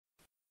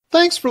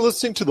Thanks for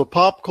listening to the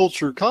Pop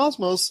Culture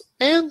Cosmos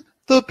and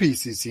the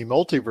PCC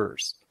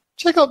Multiverse.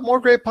 Check out more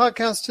great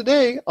podcasts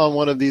today on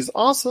one of these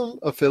awesome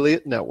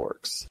affiliate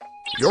networks.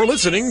 You're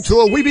listening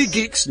to a Weeby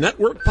Geeks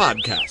Network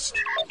podcast.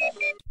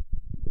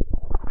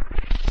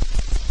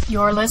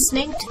 You're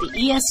listening to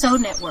the ESO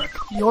Network,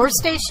 your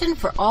station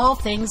for all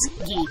things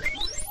geek.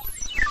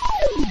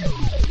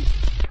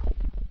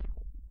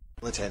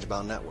 The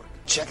Tangibound Network.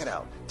 Check it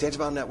out.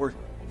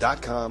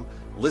 TangiboundNetwork.com.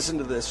 Listen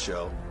to this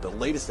show, the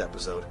latest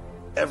episode,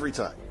 every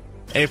time.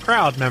 A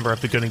proud member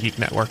of the Gonna Geek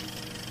Network.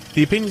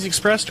 The opinions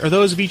expressed are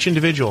those of each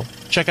individual.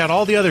 Check out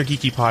all the other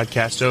geeky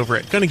podcasts over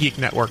at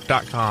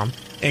GonnaGeekNetwork.com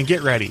and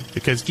get ready,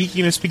 because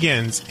geekiness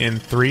begins in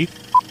 3,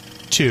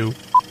 2,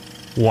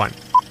 1.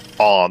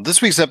 On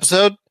this week's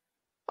episode,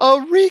 a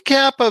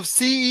recap of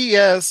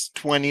CES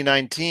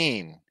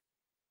 2019,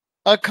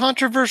 a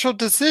controversial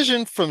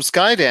decision from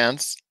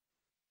Skydance,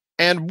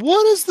 and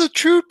what is the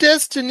true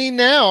destiny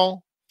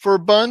now for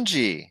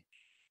Bungie?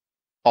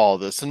 All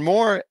this and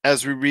more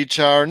as we reach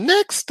our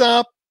next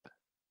stop,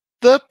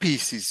 the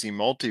PCC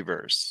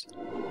Multiverse.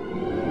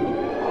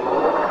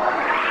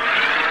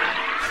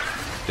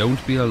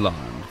 Don't be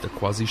alarmed. The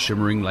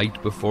quasi-shimmering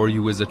light before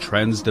you is a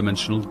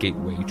trans-dimensional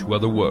gateway to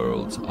other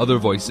worlds, other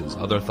voices,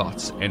 other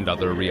thoughts, and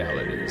other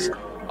realities.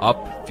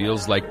 Up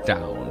feels like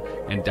down,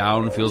 and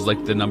down feels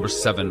like the number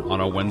 7 on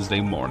a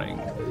Wednesday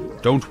morning.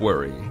 Don't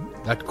worry.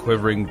 That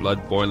quivering,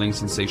 blood-boiling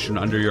sensation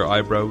under your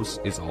eyebrows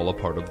is all a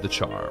part of the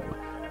charm.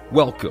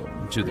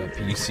 Welcome to the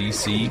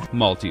PCC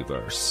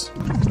Multiverse.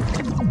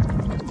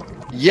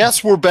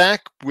 Yes, we're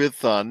back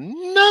with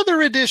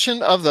another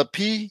edition of the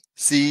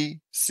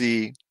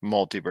PCC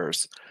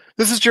Multiverse.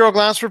 This is Gerald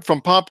Glassford from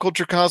Pop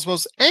Culture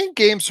Cosmos and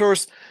Game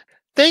Source,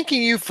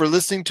 thanking you for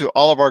listening to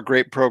all of our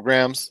great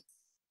programs.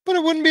 But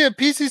it wouldn't be a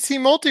PCC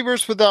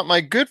Multiverse without my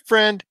good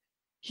friend.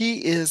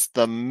 He is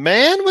the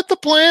man with the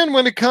plan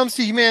when it comes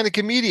to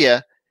Humanica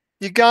Media.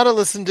 You got to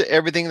listen to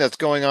everything that's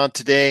going on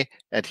today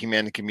at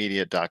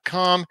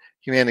humanicamedia.com,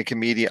 Humanica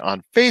Media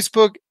on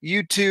Facebook,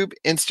 YouTube,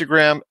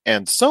 Instagram,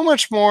 and so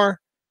much more.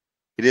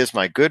 It is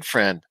my good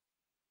friend.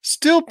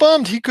 Still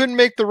bummed he couldn't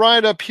make the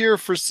ride up here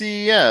for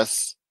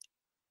CES.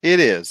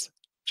 It is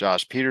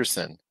Josh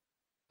Peterson.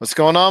 What's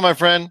going on, my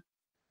friend?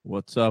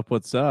 What's up?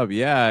 What's up?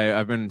 Yeah,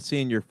 I've been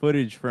seeing your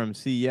footage from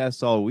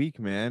CES all week,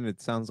 man.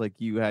 It sounds like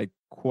you had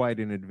quite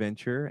an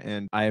adventure,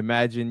 and I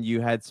imagine you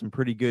had some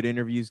pretty good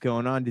interviews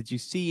going on. Did you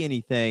see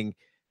anything?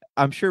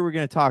 I'm sure we're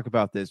going to talk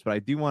about this, but I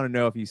do want to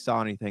know if you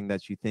saw anything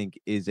that you think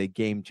is a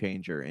game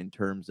changer in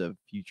terms of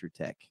future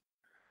tech.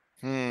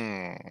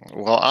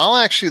 Well, I'll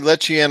actually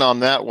let you in on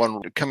that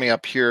one coming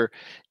up here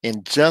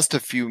in just a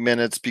few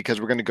minutes,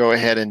 because we're going to go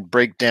ahead and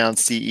break down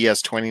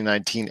CES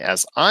 2019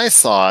 as I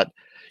saw it.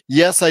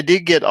 Yes, I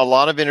did get a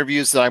lot of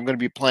interviews that I'm going to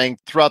be playing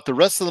throughout the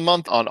rest of the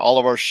month on all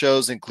of our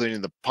shows,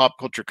 including the Pop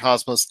Culture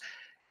Cosmos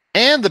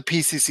and the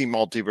PCC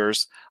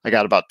Multiverse. I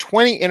got about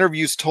 20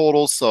 interviews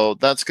total, so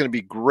that's going to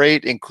be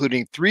great,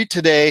 including 3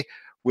 today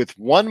with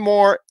 1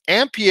 more,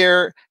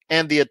 Ampere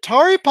and the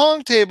Atari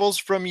PONG Tables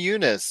from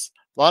UNIS.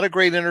 A lot of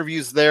great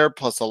interviews there,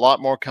 plus a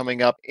lot more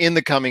coming up in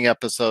the coming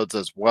episodes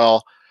as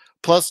well.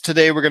 Plus,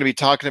 today we're going to be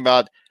talking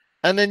about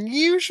an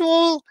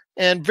unusual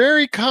and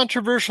very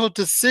controversial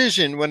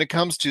decision when it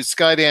comes to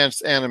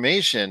Skydance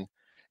Animation.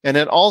 And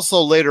then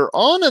also later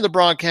on in the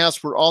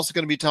broadcast, we're also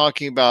going to be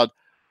talking about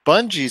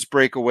Bungie's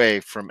breakaway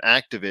from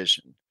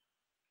Activision.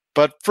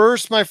 But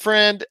first, my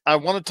friend, I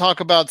want to talk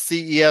about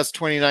CES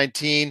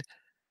 2019.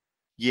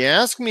 You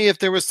asked me if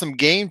there was some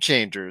game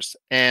changers,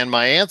 and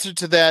my answer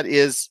to that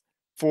is,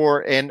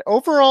 for an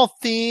overall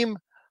theme,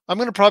 I'm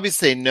going to probably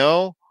say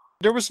no.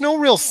 There was no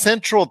real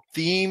central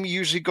theme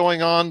usually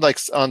going on, like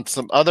on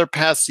some other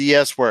past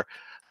CES, where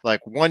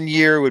like one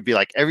year would be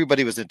like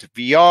everybody was into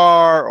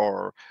VR,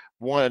 or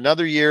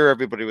another year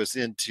everybody was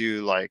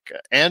into like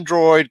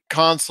Android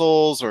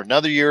consoles, or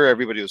another year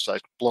everybody was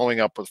like blowing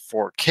up with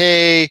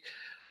 4K.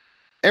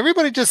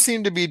 Everybody just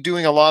seemed to be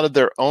doing a lot of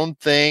their own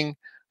thing.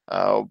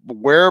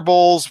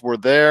 Wearables were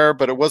there,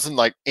 but it wasn't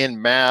like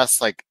in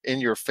mass, like in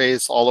your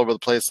face all over the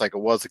place like it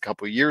was a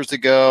couple of years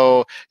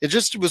ago. It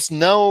just was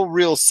no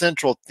real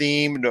central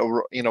theme.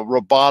 No,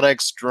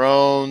 robotics,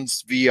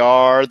 drones,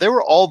 VR, they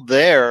were all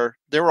there.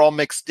 They were all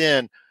mixed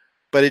in,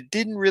 but it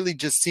didn't really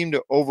just seem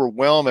to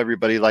overwhelm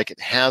everybody like it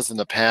has in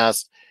the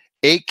past.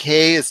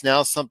 8K is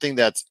now something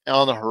that's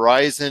on the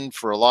horizon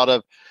for a lot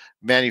of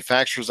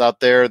manufacturers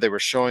out there. They were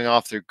showing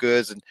off their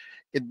goods, and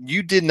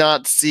you did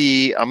not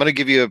see, I'm going to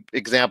give you an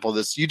example of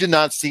this. You did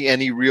not see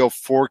any real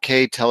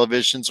 4K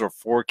televisions or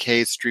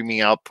 4K streaming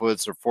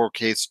outputs or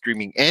 4K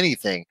streaming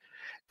anything.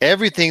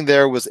 Everything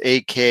there was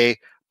 8K,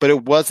 but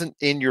it wasn't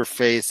in your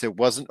face. It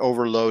wasn't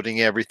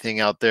overloading everything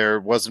out there.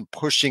 It wasn't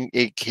pushing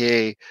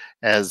 8K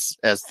as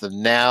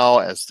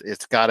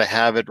it's got to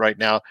have it right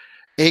now.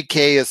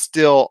 8K is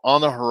still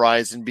on the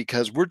horizon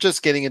because we're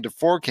just getting into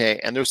 4K,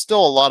 and there's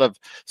still a lot of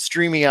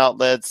streaming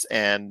outlets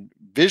and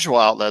visual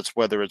outlets,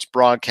 whether it's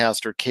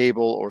broadcast or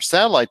cable or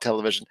satellite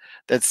television,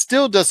 that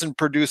still doesn't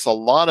produce a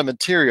lot of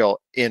material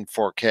in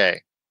 4K.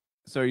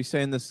 So are you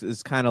saying this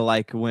is kind of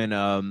like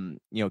when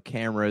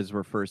cameras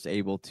were first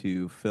able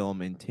to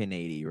film in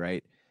 1080,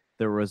 right?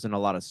 There wasn't a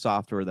lot of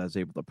software that was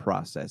able to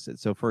process it.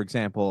 So for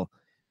example,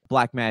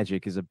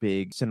 Blackmagic is a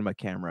big cinema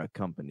camera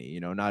company,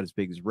 not as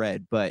big as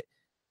Red, but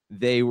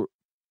they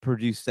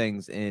produce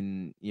things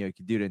in, you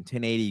could do it in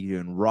 1080, you can do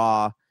it in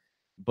RAW,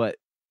 but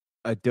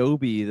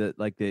Adobe,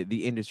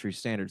 the industry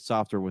standard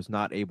software, was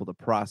not able to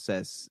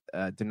process,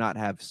 did not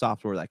have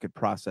software that could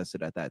process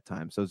it at that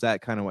time. So is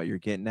that kind of what you're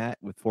getting at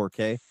with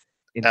 4K?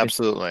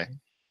 Absolutely.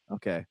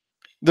 Okay.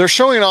 They're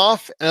showing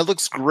off, and it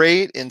looks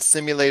great in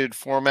simulated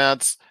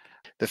formats.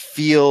 The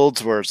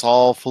fields where it's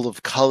all full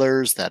of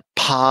colors that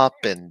pop,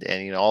 and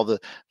all the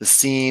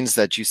scenes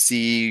that you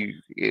see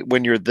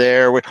when you're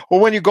there, or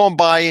when you go and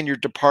buy in your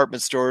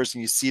department stores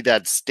and you see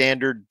that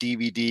standard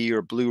DVD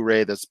or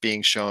Blu-ray that's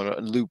being shown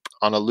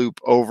on a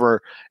loop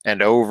over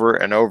and over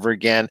and over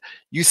again.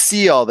 You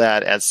see all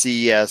that at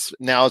CES.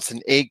 Now it's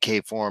in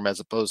 8K form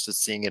as opposed to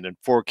seeing it in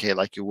 4K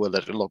like you would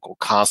at a local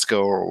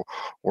Costco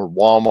or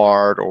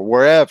Walmart or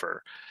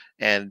wherever.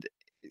 And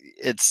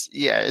it's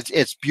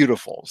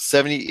beautiful.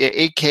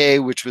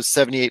 8K, which was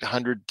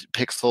 7,800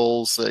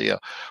 pixels,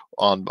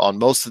 on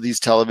most of these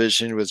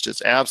television, was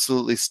just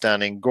absolutely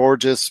stunning,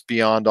 gorgeous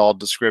beyond all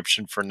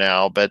description for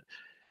now. But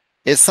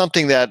it's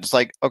something that's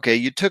like, okay,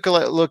 you took a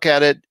look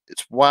at it.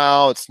 It's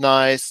wow, it's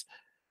nice.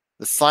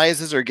 The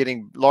sizes are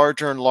getting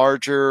larger and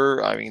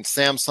larger. I mean,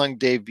 Samsung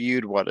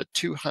debuted a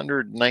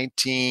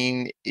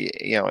 219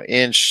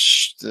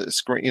 inch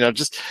screen,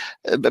 just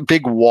a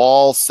big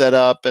wall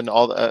setup and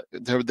all that.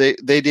 They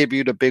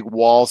debuted a big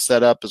wall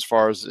setup as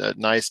far as a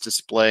nice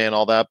display and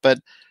all that. But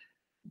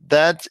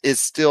that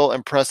is still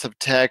impressive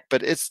tech,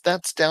 but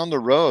that's down the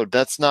road.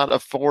 That's not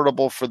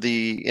affordable for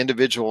the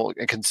individual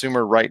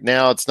consumer right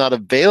now. It's not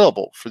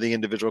available for the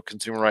individual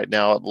consumer right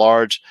now at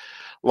large.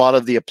 A lot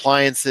of the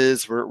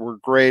appliances were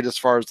great as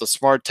far as the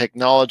smart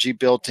technology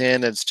built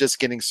in. It's just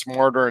getting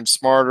smarter and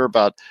smarter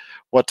about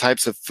what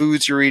types of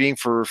foods you're eating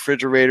for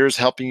refrigerators,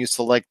 helping you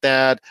select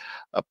that,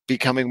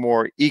 becoming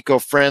more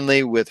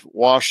eco-friendly with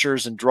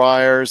washers and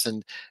dryers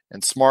and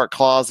smart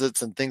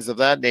closets and things of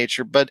that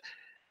nature. But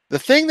the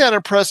thing that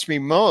impressed me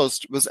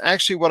most was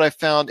actually what I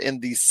found in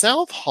the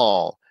South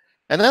Hall.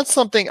 And that's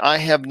something I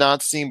have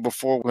not seen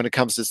before when it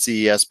comes to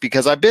CES,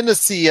 because I've been to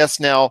CES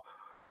now,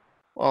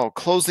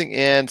 closing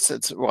in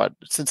since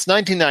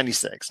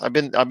 1996. I've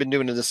been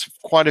doing this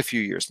quite a few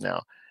years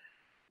now.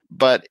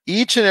 But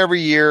each and every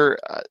year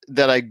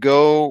that I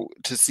go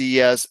to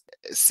CES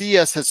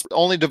has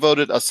only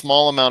devoted a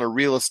small amount of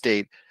real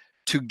estate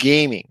to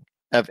gaming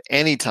of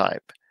any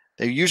type.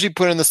 They usually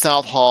put in the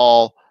South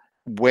Hall,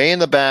 way in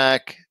the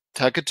back,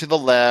 tuck it to the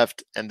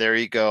left, and there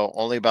you go.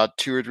 Only about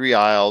 2 or 3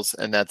 aisles,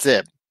 and that's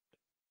it.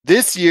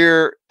 This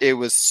year, it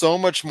was so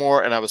much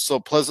more, and I was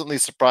so pleasantly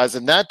surprised.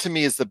 And that, to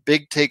me, is the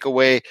big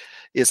takeaway,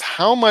 is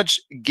how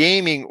much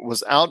gaming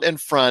was out in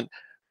front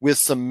with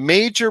some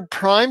major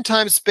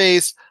primetime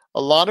space.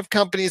 A lot of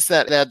companies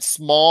that had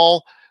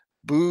small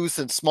booths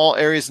and small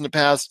areas in the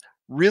past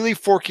really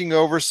forking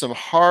over some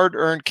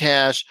hard-earned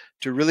cash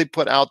to really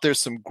put out there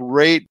some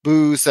great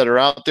booths that are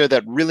out there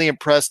that really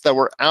impressed, that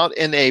were out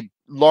in a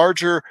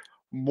larger,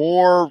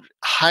 more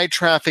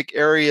high-traffic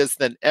areas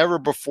than ever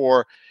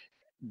before.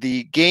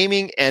 The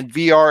gaming and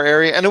VR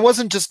area, and it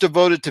wasn't just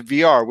devoted to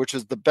VR, which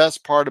was the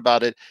best part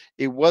about it.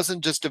 It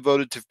wasn't just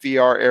devoted to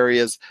VR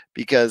areas,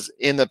 because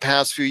in the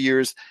past few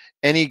years,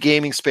 any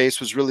gaming space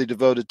was really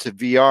devoted to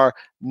VR.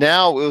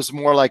 Now it was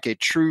more like a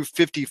true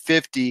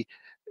 50-50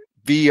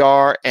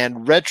 VR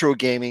and retro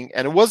gaming,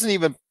 and it wasn't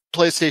even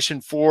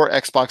PlayStation 4,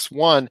 Xbox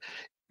One.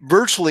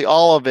 Virtually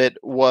all of it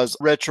was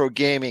retro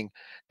gaming.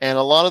 And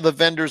a lot of the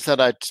vendors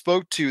that I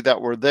spoke to that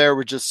were there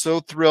were just so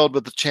thrilled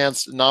with the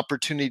chance and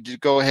opportunity to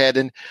go ahead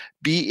and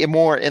be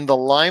more in the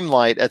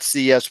limelight at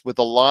CES with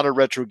a lot of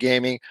retro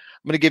gaming.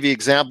 I'm going to give you an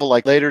example.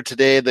 Like later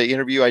today, the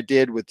interview I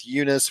did with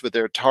UNIS with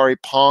their Atari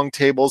PONG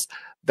tables,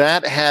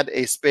 that had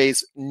a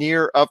space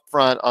near up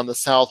front on the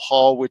South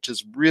Hall, which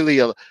is really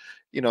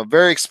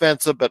very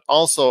expensive, but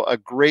also a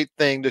great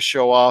thing to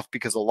show off,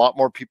 because a lot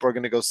more people are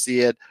going to go see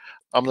it.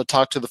 I'm going to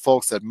talk to the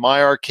folks at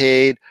My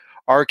Arcade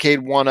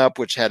 1UP,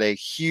 which had a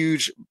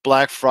huge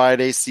Black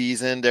Friday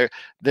season.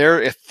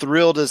 They're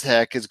thrilled as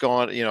heck is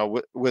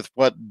going, with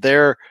what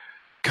their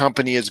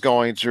company is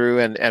going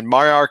through, and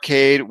My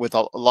Arcade with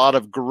a lot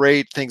of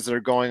great things that are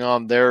going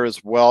on there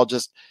as well.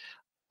 Just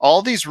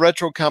all these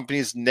retro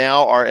companies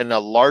now are in a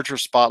larger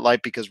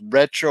spotlight because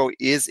retro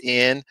is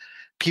in.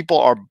 People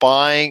are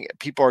buying,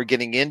 people are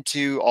getting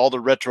into all the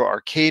retro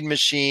arcade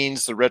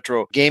machines, the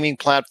retro gaming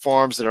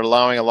platforms that are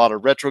allowing a lot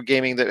of retro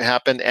gaming that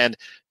happened. And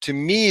to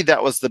me,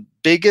 that was the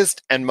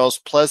biggest and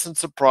most pleasant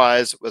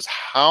surprise, was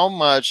how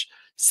much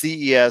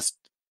CES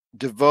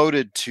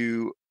devoted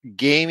to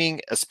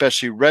gaming,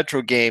 especially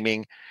retro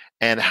gaming,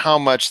 and how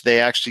much they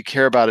actually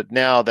care about it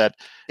now that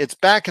it's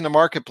back in the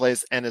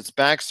marketplace and it's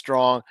back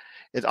strong.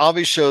 It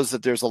obviously shows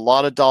that there's a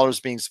lot of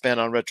dollars being spent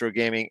on retro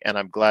gaming, and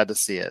I'm glad to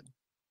see it.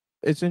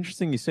 It's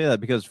interesting you say that,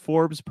 because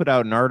Forbes put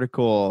out an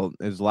article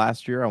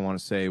last year, I want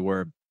to say,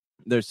 where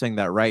they're saying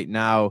that right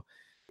now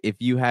if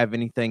you have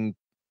anything,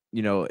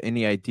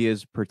 any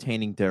ideas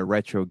pertaining to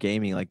retro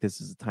gaming, like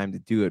this is the time to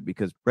do it,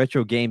 because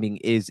retro gaming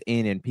is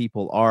in, and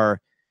people are,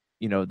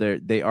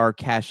 they are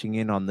cashing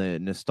in on the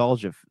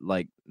nostalgia,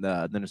 like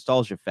the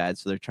nostalgia fad.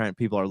 So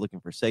people are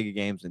looking for Sega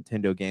games,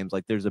 Nintendo games.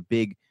 Like there's a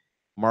big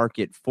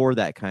market for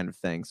that kind of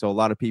thing. So a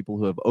lot of people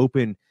who have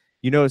opened,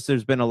 you notice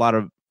there's been a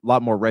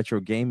lot more retro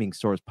gaming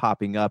stores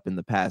popping up in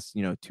the past,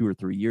 2 or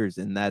 3 years.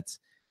 And that's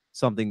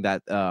something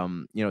that,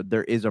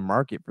 there is a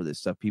market for this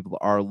stuff. People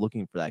are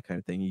looking for that kind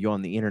of thing. You go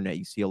on the internet,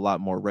 you see a lot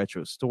more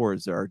retro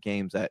stores. There are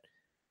games that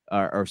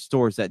are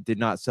stores that did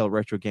not sell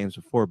retro games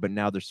before, but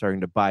now they're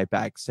starting to buy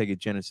back Sega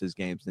Genesis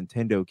games,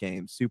 Nintendo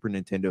games, Super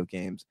Nintendo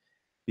games,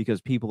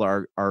 because people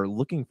are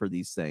looking for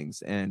these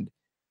things. And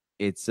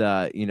it's,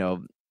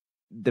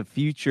 the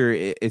future,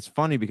 it's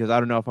funny because I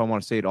don't know if I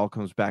want to say it all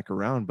comes back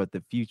around, but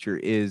the future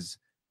is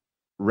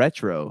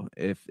retro,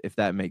 if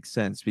that makes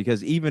sense.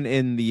 Because even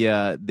in the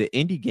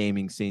indie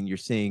gaming scene, you're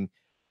seeing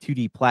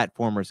 2D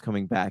platformers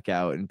coming back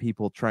out and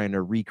people trying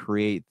to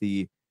recreate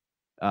the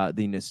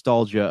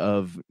nostalgia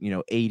of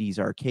 80s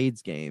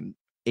arcades game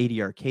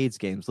 80 arcades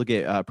games. Look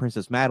at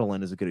Princess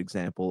Madeline is a good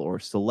example, or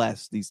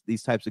Celeste.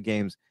 These types of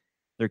games,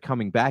 they're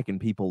coming back and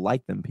people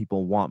like them.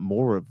 People want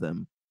more of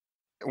them.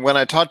 When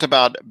I talked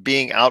about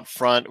being out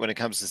front when it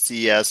comes to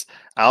CES,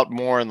 out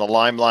more in the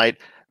limelight,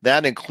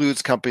 that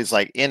includes companies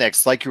like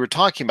NX, like you were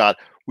talking about,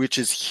 which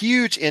is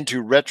huge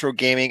into retro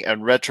gaming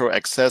and retro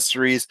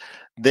accessories.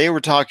 They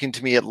were talking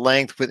to me at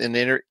length in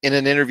an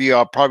interview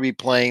I'll probably be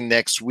playing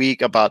next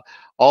week about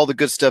all the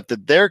good stuff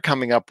that they're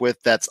coming up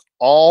with that's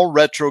all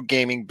retro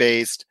gaming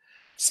based,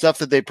 stuff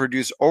that they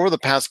produced over the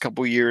past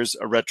couple of years,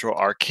 a retro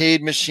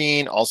arcade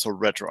machine, also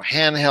retro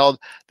handheld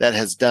that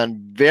has done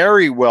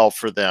very well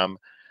for them.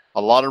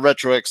 A lot of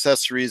retro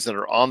accessories that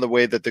are on the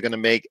way that they're going to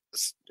make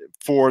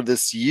for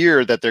this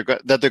year, that they're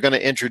going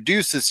to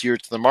introduce this year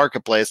to the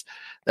marketplace,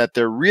 that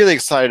they're really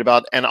excited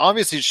about. And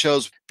obviously it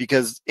shows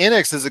because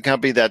NX is a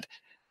company that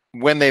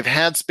when they've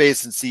had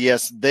space in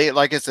CES, they,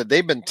 like I said,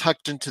 they've been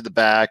tucked into the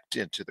back,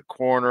 into the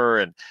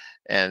corner,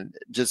 and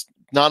just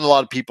not a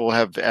lot of people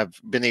have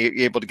been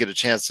able to get a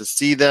chance to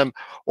see them,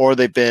 or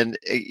they've been,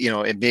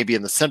 maybe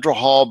in the central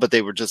hall, but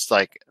they were just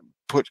like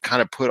put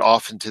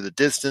off into the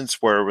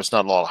distance where it was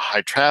not a lot of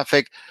high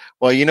traffic.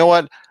 Well, you know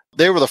what?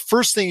 They were the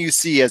first thing you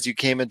see as you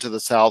came into the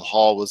South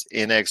Hall was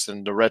NX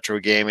and the retro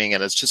gaming.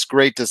 And it's just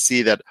great to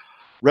see that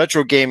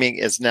retro gaming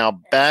is now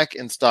back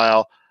in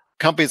style.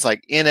 Companies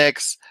like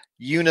NX,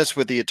 UNIS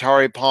with the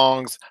Atari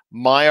Pongs,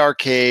 My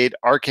Arcade,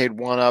 Arcade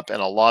 1UP, and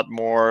a lot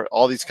more.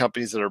 All these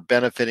companies that are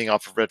benefiting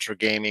off of retro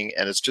gaming.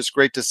 And it's just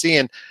great to see.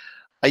 And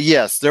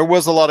yes, there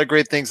was a lot of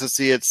great things to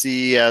see at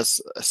CES.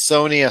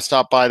 Sony, I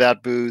stopped by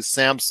that booth.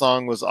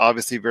 Samsung was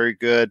obviously very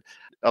good.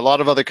 A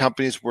lot of other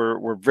companies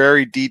were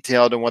very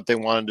detailed in what they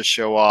wanted to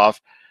show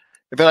off.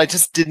 But I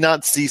just did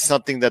not see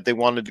something that they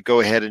wanted to go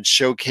ahead and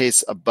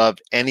showcase above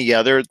any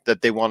other,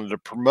 that they wanted to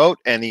promote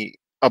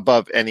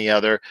above any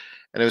other.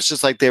 And it was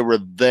just like they were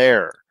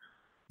there.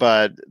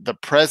 But the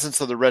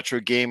presence of the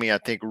retro gaming, I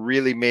think,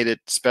 really made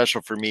it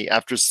special for me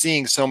after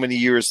seeing so many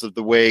years of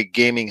the way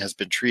gaming has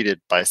been treated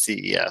by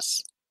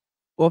CES.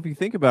 Well, if you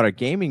think about it,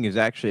 gaming is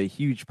actually a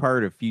huge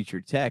part of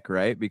future tech,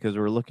 right? Because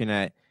we're looking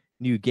at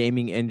new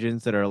gaming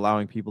engines that are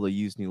allowing people to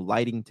use new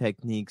lighting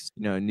techniques,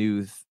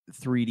 new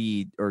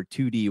 3D or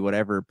 2D,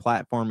 whatever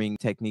platforming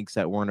techniques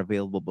that weren't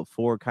available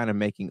before, kind of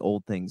making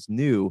old things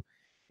new.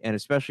 And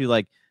especially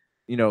like,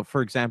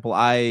 for example,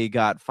 I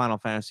got Final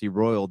Fantasy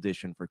Royal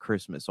Edition for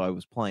Christmas. So I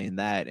was playing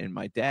that and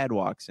my dad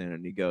walks in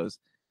and he goes,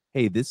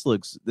 "Hey, this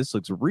looks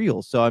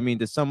real." So, I mean,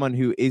 to someone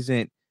who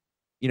isn't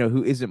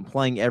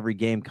playing every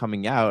game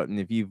coming out, and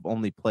if you've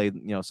only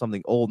played,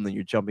 something old and then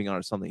you're jumping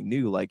onto something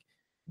new, like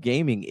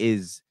gaming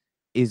is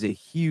a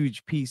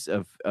huge piece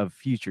of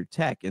future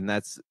tech. And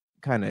that's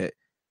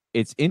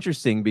it's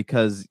interesting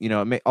because,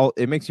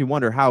 it makes you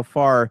wonder how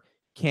far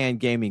can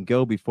gaming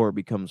go before it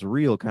becomes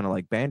real, kind of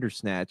like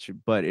Bandersnatch.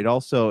 But it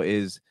also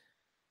is,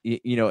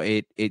 it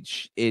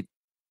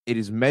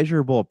is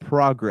measurable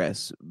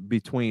progress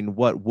between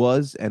what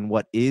was and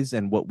what is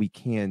and what we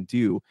can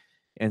do.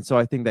 And so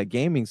I think that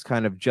gaming's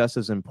kind of just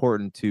as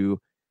important to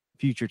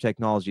future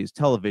technology as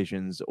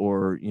televisions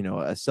or,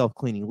 a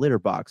self-cleaning litter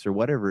box or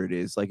whatever it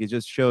is. Like, it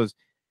just shows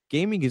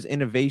gaming is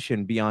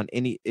innovation beyond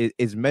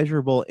is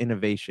measurable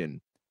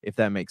innovation, if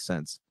that makes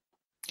sense.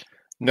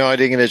 No, I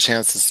didn't get a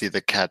chance to see the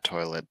cat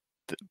toilet,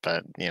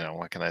 but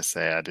what can I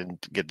say? I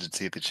didn't get to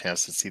see the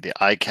chance to see the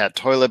iCat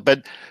toilet,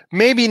 but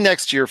maybe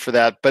next year for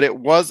that. But it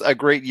was a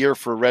great year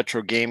for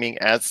retro gaming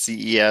at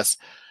CES.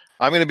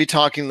 I'm going to be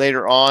talking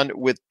later on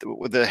with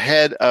the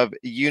head of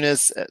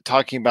UNIS,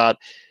 talking about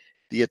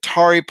the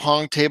Atari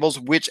PONG tables,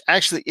 which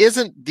actually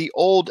isn't the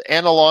old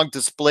analog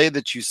display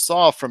that you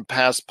saw from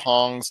past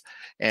Pongs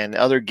and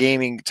other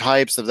gaming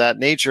types of that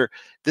nature.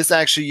 This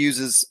actually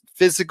uses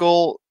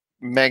physical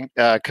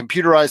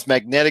computerized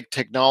magnetic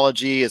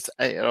technology. It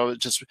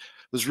just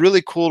was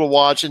really cool to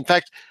watch. In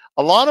fact,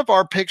 a lot of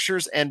our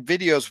pictures and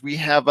videos we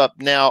have up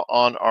now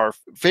on our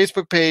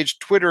Facebook page,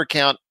 Twitter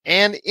account,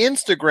 and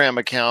Instagram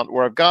account,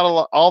 where I've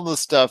got all the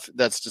stuff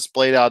that's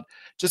displayed out.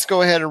 Just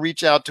go ahead and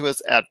reach out to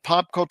us at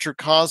Pop Culture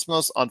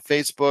Cosmos on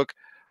Facebook,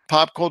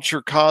 Pop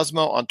Culture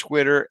Cosmo on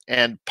Twitter,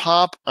 and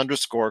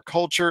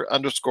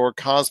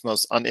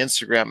pop_culture_cosmos on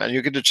Instagram. And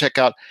you get to check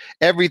out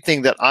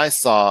everything that I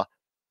saw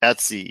at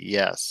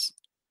CES.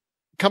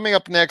 Coming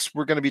up next,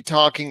 we're going to be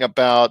talking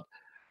about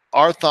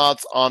our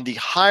thoughts on the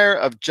hire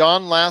of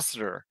John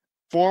Lassiter,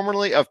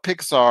 formerly of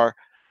Pixar.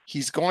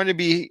 He's going to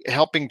be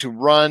helping to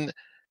run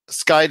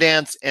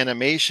Skydance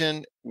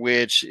Animation,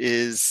 which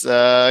is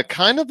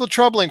kind of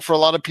troubling for a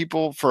lot of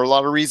people for a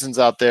lot of reasons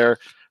out there.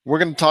 We're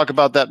going to talk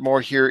about that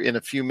more here in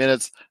a few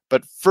minutes.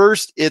 But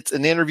first, it's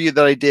an interview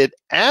that I did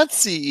at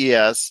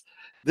CES.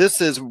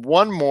 This is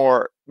One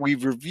More.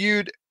 We've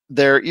reviewed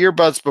their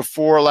earbuds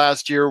before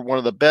last year, one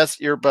of the best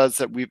earbuds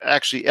that we've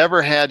actually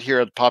ever had here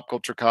at Pop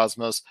Culture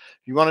Cosmos.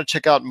 If you want to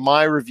check out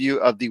my review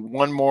of the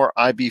One More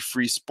IB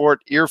Free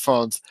Sport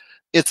earphones,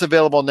 it's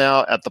available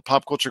now at the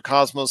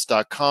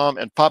popculturecosmos.com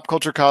and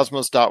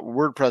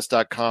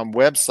popculturecosmos.wordpress.com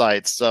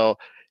websites. So you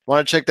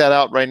want to check that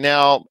out right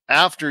now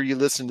after you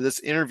listen to this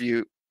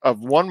interview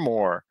of One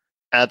More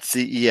at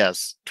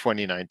CES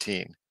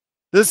 2019.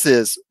 This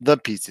is the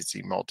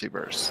PCC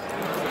Multiverse.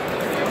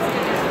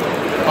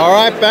 All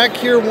right, back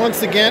here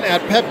once again at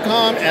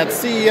PepCom at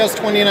CES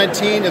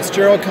 2019. It's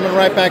Gerald coming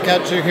right back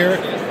at you here.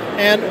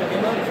 And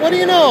what do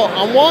you know?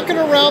 I'm walking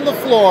around the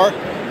floor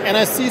and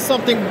I see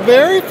something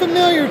very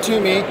familiar to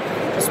me,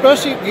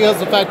 especially because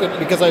of the fact that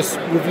because I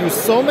review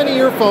so many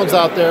earphones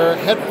out there,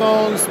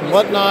 headphones,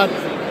 whatnot.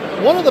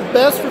 One of the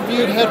best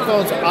reviewed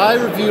headphones I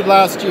reviewed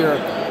last year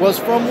was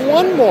from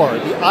One More,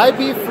 the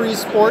IB Free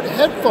Sport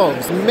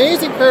headphones.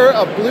 Amazing pair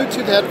of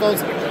Bluetooth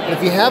headphones. And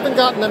if you haven't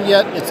gotten them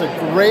yet, it's a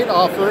great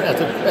offer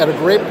at a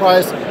great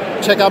price.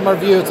 Check out my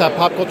review. It's at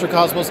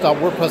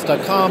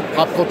popculturecosmos.wordpress.com,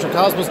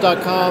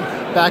 popculturecosmos.com.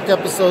 Back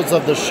episodes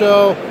of the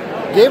show.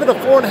 Gave it a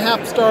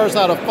 4.5 stars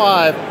out of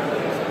 5.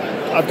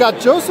 I've got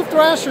Joseph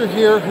Thrasher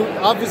here, who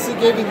obviously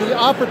gave me the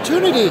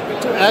opportunity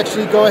to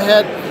actually go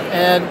ahead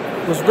and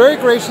was very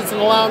gracious in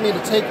allowing me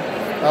to take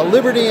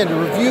liberty and to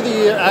review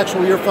the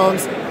actual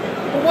earphones.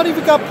 But what have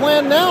you got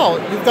planned now?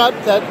 You've got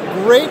that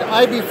great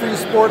IB Free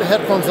Sport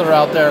headphones that are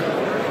out there.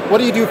 What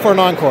do you do for an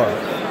encore?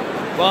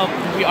 Well,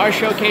 we are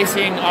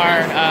showcasing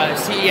our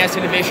CES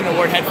Innovation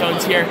Award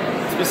headphones here,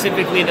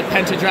 specifically the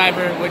Penta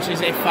Driver, which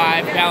is a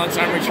 5 balance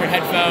armature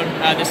headphone,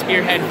 the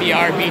Spearhead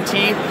VR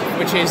BT,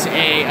 which is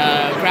a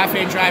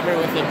graphene driver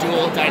with a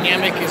dual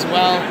dynamic as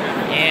well,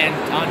 and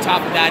on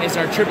top of that is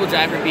our Triple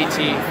Driver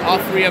BT. All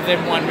 3 of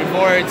them won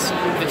rewards.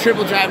 The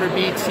Triple Driver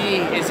BT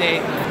is a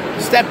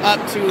step up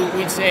to,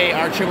 we'd say,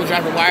 our Triple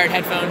Driver wired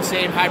headphones,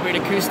 same hybrid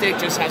acoustic,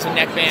 just has a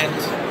neckband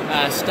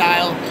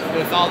style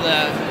with all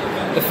the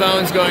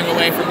phones going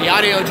away from the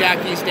audio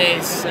jack these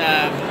days.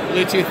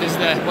 Bluetooth is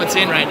what's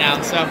in right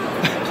now, so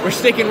we're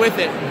sticking with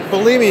it.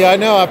 Believe me, I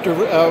know after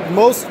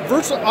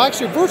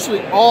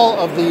virtually all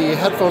of the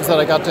headphones that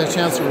I got the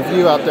chance to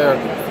review out there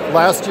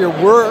last year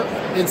were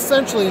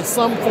essentially in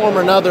some form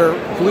or another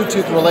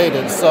Bluetooth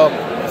related. So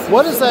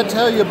what does that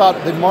tell you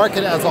about the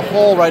market as a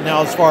whole right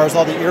now as far as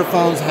all the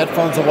earphones,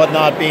 headphones, and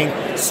whatnot being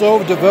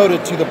so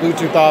devoted to the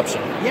Bluetooth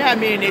option? Yeah, I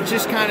mean, it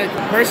just kind of,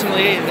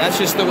 personally, that's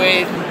just the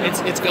way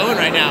it's going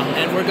right now,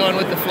 and we're going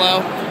with the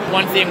flow.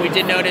 One thing we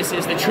did notice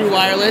is the True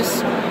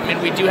Wireless,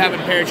 and we do have a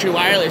pair of True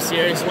Wireless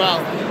here as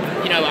well.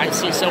 You know, I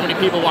see so many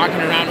people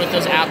walking around with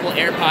those Apple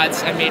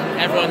AirPods. I mean,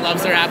 everyone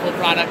loves their Apple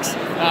products,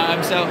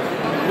 so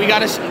we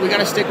gotta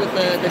stick with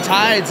the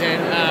tides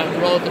and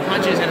roll with the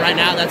punches. And right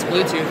now, that's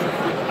Bluetooth.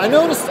 I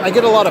noticed I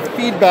get a lot of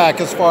feedback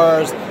as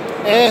far as,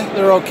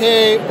 they're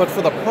okay, but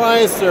for the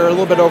price, they're a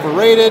little bit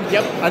overrated.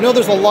 Yep. I know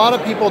there's a lot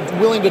of people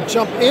willing to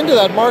jump into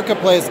that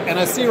marketplace, and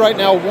I see right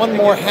now One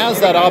More has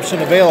that option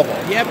available.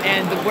 Yep,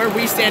 and where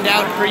we stand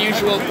out per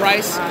usual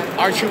price,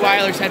 our True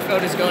Wireless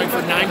headphone is going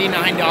for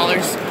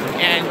 $99,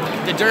 and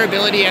the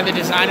durability and the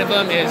design of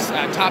them is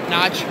top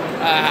notch.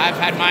 I've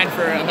had mine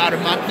for about a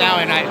month now,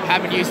 and I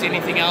haven't used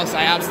anything else.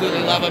 I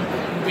absolutely love them.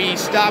 We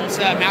stopped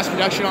mass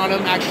production on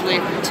them, actually,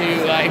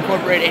 to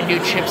incorporate a new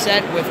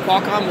chipset with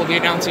Qualcomm. We'll be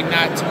announcing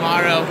that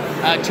tomorrow,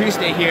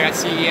 Tuesday, here at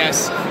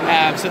CES.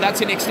 So that's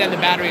going to extend the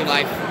battery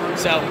life.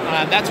 So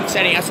that's what's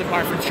setting us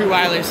apart from True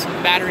Wireless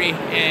battery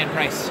and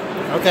price.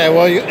 Okay,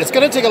 well, it's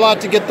going to take a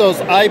lot to get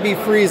those IB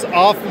Frees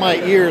off my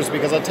ears,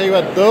 because I'll tell you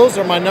what, those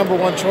are my number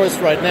one choice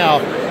right now,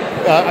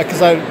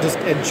 because I just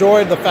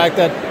enjoyed the fact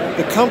that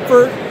the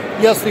comfort,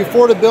 yes, the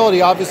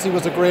affordability obviously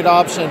was a great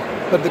option,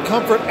 but the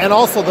comfort and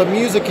also the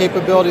music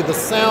capability, the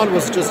sound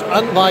was just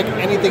unlike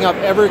anything I've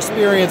ever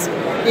experienced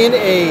in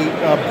a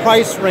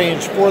price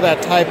range for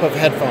that type of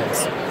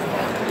headphones.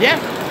 Yeah,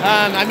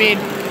 I mean,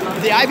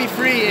 the IB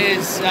Free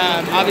is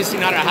obviously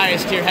not our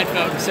highest tier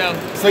headphone, so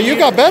you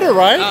got better,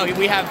 right? Oh,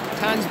 we have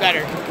tons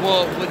better.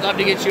 We'd love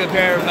to get you a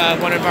pair of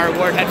one of our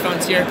award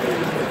headphones here,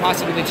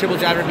 possibly the Triple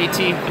Driver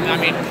BT. I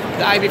mean,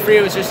 the IB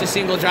Free was just a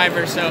single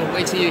driver, so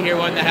wait till you hear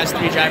one that has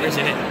 3 drivers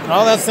in it.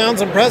 Oh, that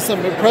sounds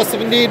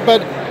impressive indeed.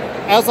 But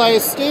as I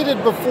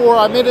stated before,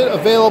 I made it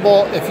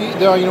available if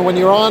when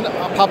you're on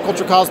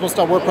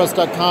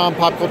popculturecosmos.wordpress.com,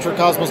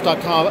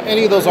 popculturecosmos.com,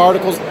 any of those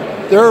articles,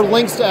 there are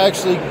links to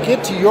actually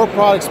get to your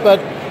products, but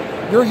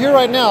you're here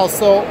right now,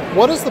 so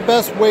what is the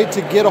best way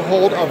to get a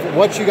hold of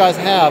what you guys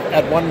have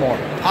at One More?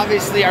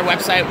 Obviously, our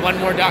website,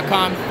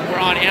 onemore.com. We're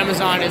on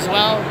Amazon as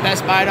well,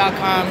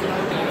 bestbuy.com,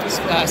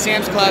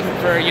 Sam's Club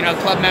for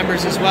club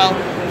members as well.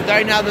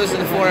 Right now, those are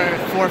the four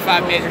or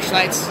five major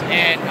sites,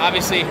 and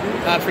obviously,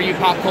 for you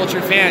pop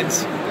culture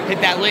fans, hit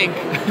that link.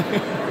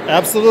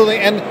 Absolutely,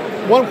 and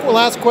one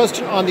last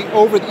question on the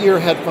over-the-ear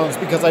headphones,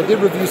 because I did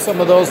review some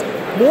of those,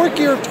 more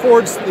geared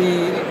towards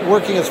the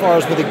working as far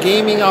as with the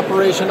gaming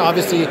operation,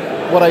 obviously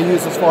what I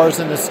use as far as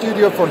in the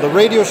studio for the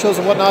radio shows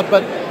and whatnot,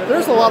 but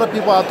there's a lot of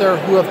people out there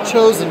who have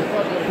chosen,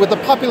 with the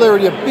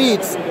popularity of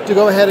Beats, to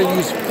go ahead and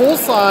use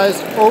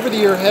full-size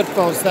over-the-ear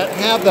headphones that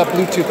have that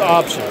Bluetooth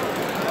option.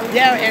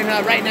 Yeah, and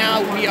right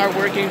now we are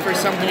working for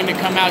something to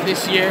come out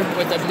this year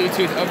with a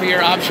Bluetooth over-ear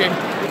option.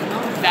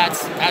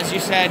 That's, as you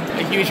said,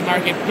 a huge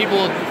market.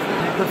 People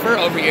prefer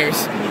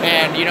over-ears,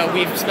 and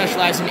we've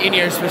specialized in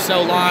in-ears for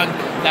so long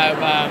that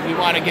we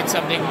want to get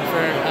something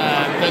for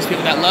those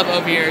people that love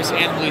over-ears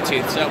and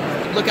Bluetooth. So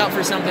look out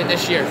for something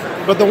this year.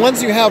 But the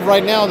ones you have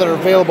right now that are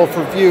available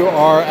for view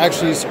are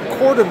actually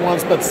corded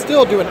ones, but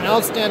still do an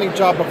outstanding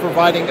job of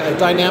providing a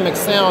dynamic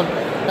sound.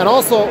 And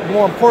also,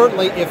 more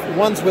importantly, if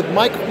ones with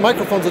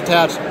microphones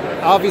attached,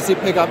 obviously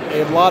pick up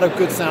a lot of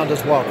good sound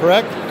as well,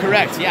 correct?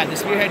 Correct, yeah. The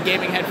Spearhead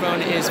gaming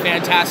headphone is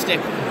fantastic.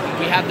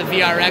 We have the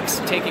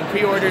VRX taking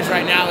pre-orders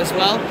right now as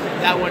well.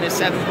 That one is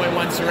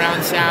 7.1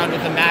 surround sound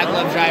with a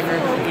maglev driver.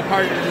 We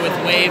partnered with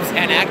Waves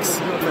NX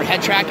for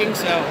head tracking,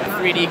 so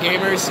 3D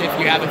gamers, if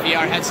you have a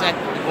VR headset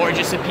or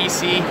just a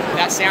PC,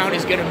 that sound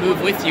is going to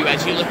move with you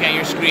as you look at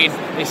your screen.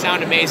 They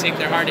sound amazing,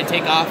 they're hard to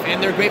take off,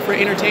 and they're great for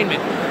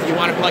entertainment. If you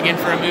want to plug in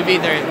for a movie,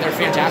 they're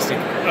fantastic.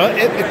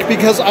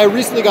 Because I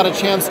recently got a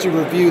chance to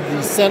review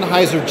the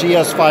Sennheiser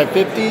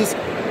GS550s,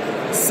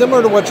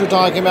 similar to what you're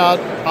talking about,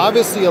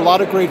 obviously a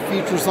lot of great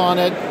features on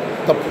it.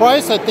 The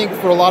price, I think,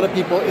 for a lot of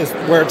people is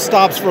where it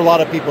stops for a lot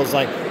of people. It's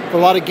like, for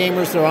a lot of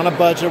gamers, they're on a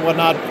budget,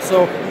 whatnot.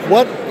 So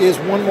what is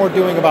One More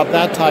doing about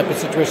that type of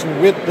situation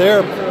with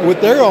their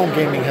own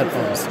gaming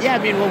headphones? Yeah,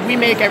 we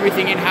make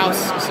everything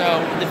in-house.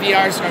 So the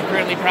VRs are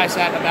currently priced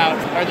at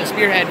the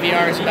Spearhead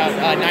VR is about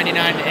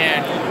 $99,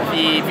 and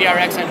the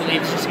VRX, I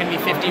believe, is just going to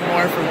be $50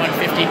 more for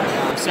 $150.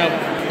 So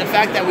the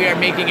fact that we are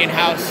making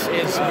in-house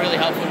is really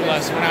helpful to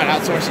us. We're not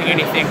outsourcing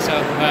anything, so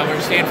we're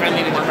staying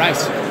friendly to the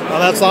price. Well,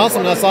 that's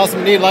awesome. That's awesome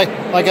indeed. Like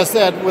I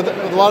said, with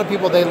a lot of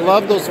people, they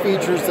love those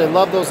features, they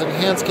love those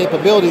enhanced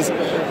capabilities,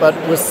 but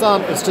with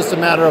some, it's just a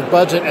matter of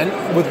budget. And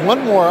with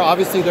One More,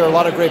 obviously, there are a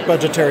lot of great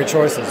budgetary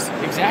choices.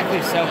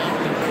 Exactly. So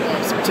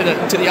to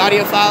the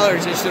audiophile or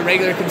just the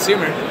regular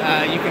consumer,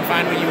 you can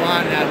find what you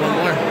want at One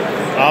More.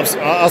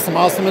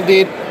 Awesome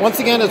indeed. Once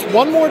again, it's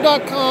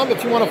onemore.com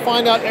if you want to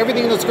find out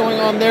everything that's going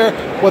on there,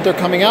 what they're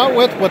coming out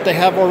with, what they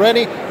have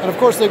already, and of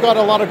course they've got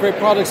a lot of great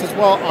products as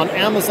well on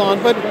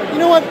Amazon. But you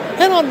know what?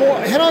 Head on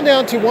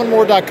down to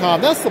onemore.com.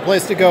 That's the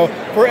place to go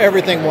for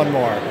everything One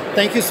More.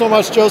 Thank you so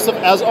much, Joseph,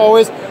 as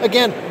always.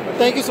 Again,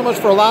 thank you so much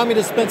for allowing me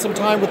to spend some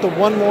time with the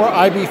One More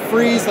IB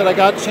Freeze that I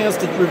got a chance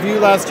to review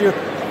last year.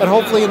 And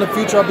hopefully in the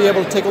future I'll be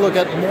able to take a look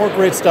at more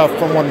great stuff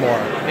from One More.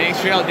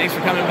 Thanks, Gerald. Thanks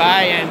for coming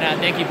by, and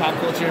thank you, Pop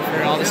Culture,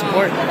 for all the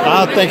support.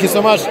 Thank you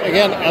so much.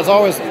 Again, as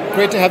always,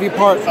 great to have you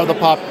part of the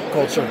Pop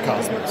Culture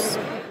Cosmos.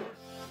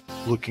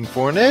 Looking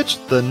for an edge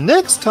the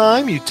next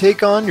time you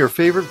take on your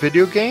favorite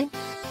video game?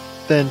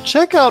 Then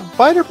check out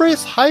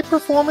Vitabrace High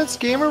Performance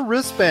Gamer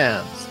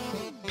Wristbands.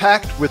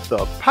 Packed with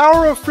the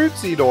power of fruit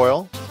seed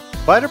oil,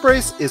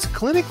 Vitabrace is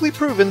clinically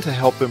proven to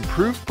help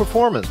improve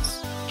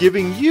performance,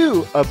 giving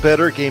you a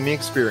better gaming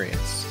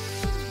experience.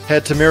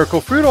 Head to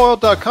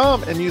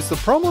miraclefruitoil.com and use the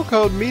promo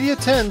code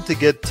MEDIA10 to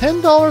get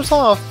 $10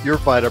 off your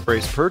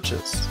Vitabrace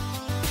purchase.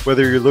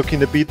 Whether you're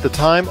looking to beat the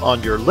time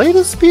on your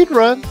latest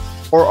speedrun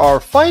or are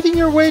fighting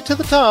your way to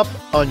the top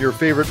on your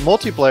favorite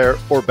multiplayer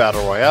or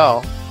battle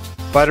royale,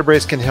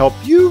 Vitabrace can help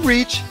you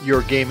reach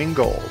your gaming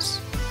goals.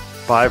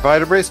 Buy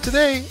Vitabrace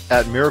today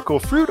at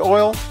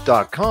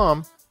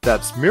miraclefruitoil.com.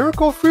 That's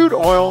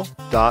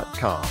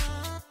miraclefruitoil.com.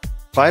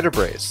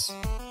 Vitabrace.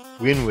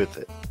 Win with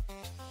it.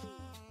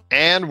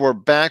 And we're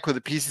back with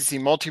the PCC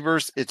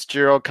Multiverse. It's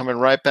Gerald coming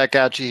right back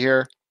at you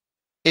here.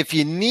 If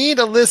you need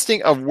a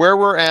listing of where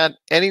we're at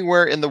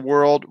anywhere in the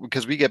world,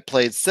 because we get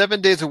played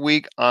 7 days a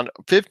week on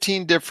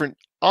 15 different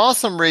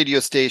awesome radio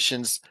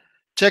stations,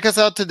 check us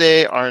out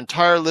today. Our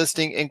entire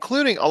listing,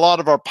 including a lot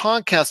of our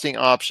podcasting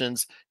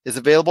options, is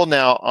available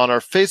now on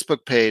our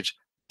Facebook page,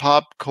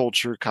 Pop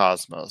Culture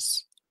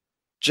Cosmos.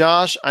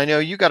 Josh, I know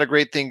you got a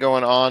great thing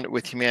going on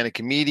with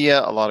Humanica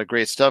Media, a lot of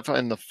great stuff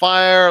in the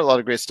fire, a lot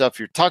of great stuff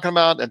you're talking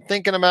about and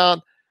thinking about.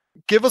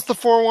 Give us the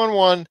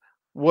 411.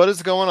 What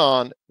is going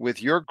on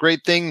with your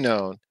great thing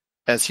known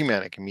as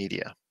Humanica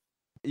Media?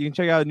 You can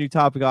check out a new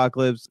topic,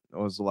 Oclibs.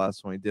 What was the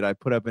last one we did? I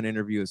put up an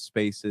interview with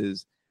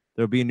Spaces.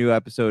 There'll be a new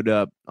episode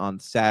up on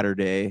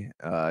Saturday.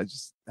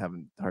 Just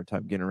having a hard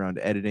time getting around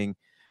to editing.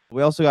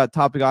 We also got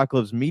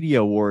Topicocalypse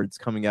Media Awards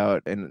coming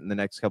out in the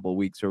next couple of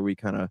weeks, where we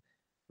kind of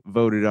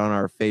voted on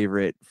our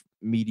favorite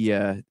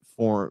media,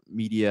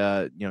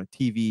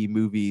 TV,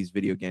 movies,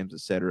 video games,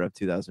 etc. of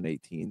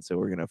 2018. So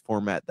we're going to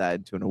format that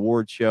into an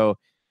award show.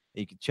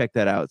 You can check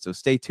that out. So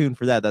stay tuned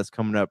for that. That's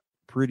coming up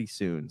pretty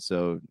soon.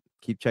 So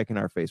keep checking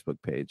our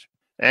Facebook page.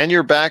 And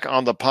you're back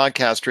on the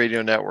Podcast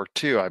Radio Network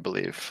too, I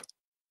believe.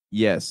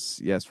 Yes,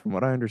 from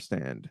what I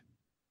understand.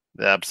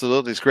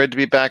 Absolutely. It's great to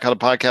be back on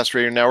the Podcast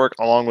Radio Network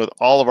along with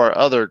all of our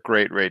other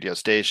great radio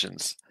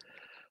stations.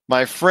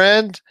 My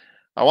friend,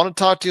 I want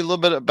to talk to you a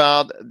little bit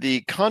about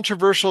the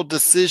controversial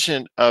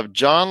decision of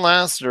John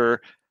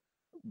Lassiter,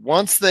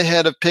 once the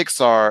head of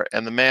Pixar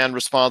and the man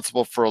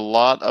responsible for a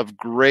lot of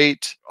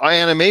great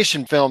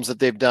animation films that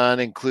they've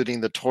done,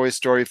 including the Toy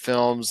Story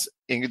films,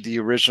 the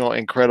original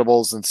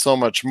Incredibles, and so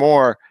much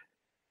more.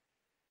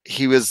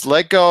 He was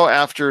let go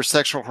after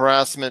sexual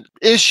harassment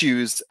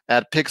issues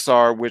at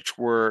Pixar, which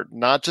were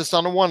not just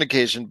on one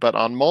occasion, but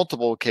on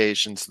multiple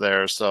occasions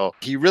there. So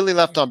he really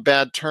left on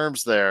bad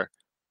terms there.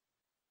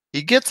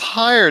 He gets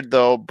hired,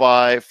 though,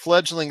 by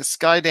fledgling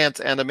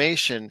Skydance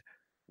Animation,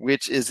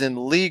 which is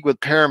in league with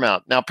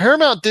Paramount. Now,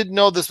 Paramount didn't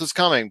know this was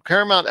coming.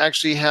 Paramount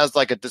actually has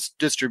like a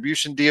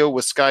distribution deal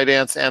with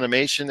Skydance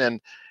Animation, and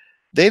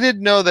they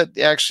didn't know that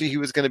actually he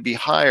was going to be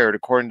hired,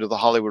 according to the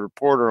Hollywood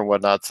Reporter and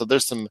whatnot. So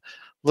there's some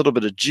little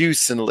bit of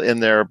juice in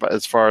there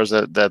as far as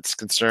that's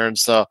concerned.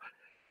 So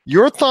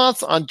your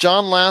thoughts on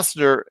John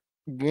Lassiter,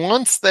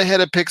 once the head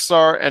of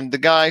Pixar and the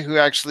guy who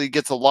actually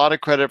gets a lot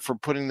of credit for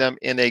putting them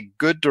in a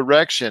good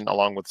direction,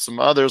 along with some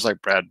others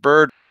like Brad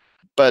Bird,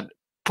 but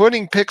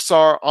putting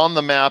Pixar on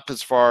the map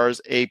as far as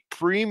a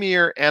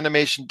premier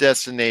animation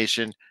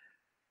destination.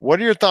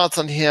 What are your thoughts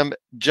on him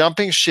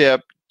jumping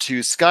ship to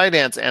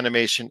Skydance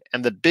Animation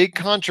and the big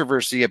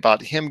controversy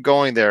about him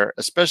going there,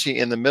 especially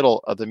in the middle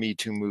of the Me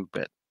Too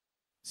movement?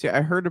 See,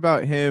 I heard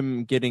about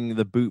him getting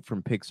the boot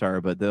from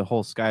Pixar, but the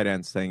whole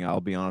Skydance thing,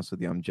 I'll be honest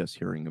with you, I'm just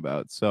hearing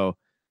about. So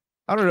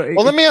I don't know.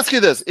 Well, let me ask you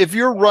this. If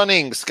you're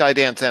running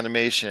Skydance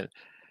Animation,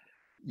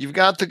 you've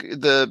got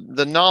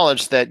the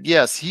knowledge that,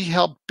 yes, he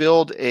helped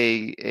build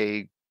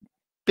a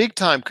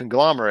big-time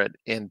conglomerate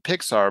in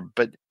Pixar,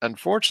 but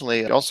unfortunately,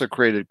 it also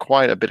created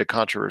quite a bit of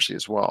controversy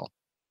as well.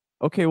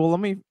 Okay, well,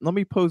 let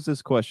me pose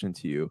this question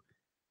to you.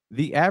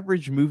 The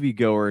average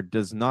moviegoer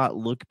does not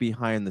look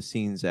behind the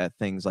scenes at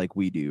things like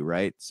we do,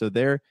 right? So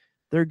they're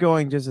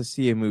going just to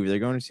see a movie. They're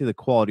going to see the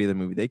quality of the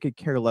movie. They could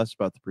care less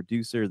about the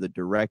producer, the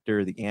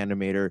director, the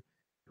animator,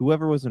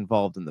 whoever was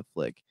involved in the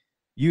flick.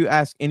 You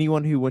ask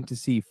anyone who went to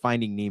see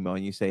Finding Nemo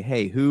and you say,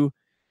 hey, who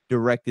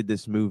directed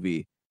this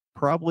movie?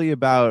 Probably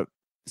about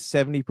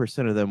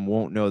 70% of them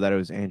won't know that it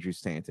was Andrew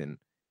Stanton.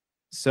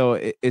 So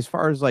as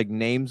far as like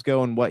names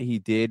go and what he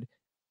did,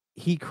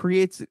 he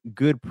creates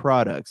good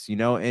products,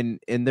 and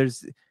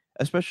there's,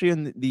 especially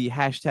in the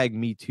hashtag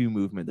Me Too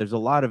movement, there's a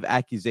lot of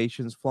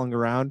accusations flung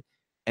around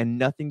and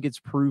nothing gets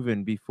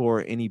proven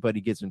before anybody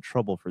gets in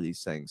trouble for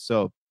these things.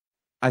 So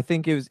I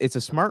think it's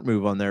a smart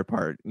move on their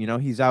part.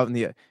 He's out in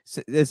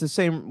it's the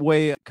same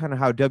way kind of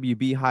how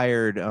WB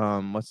hired,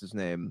 what's his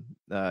name?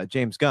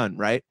 James Gunn,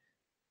 right?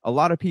 A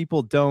lot of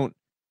people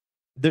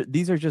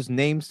these are just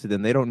names to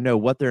them. They don't know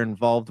what they're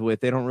involved with.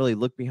 They don't really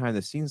look behind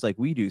the scenes like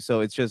we do.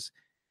 So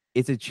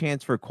it's a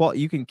chance for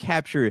quality. You can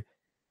capture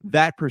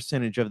that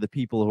percentage of the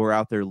people who are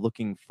out there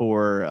looking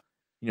for,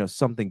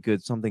 something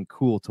good, something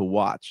cool to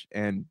watch.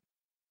 And,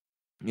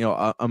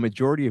 a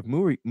majority of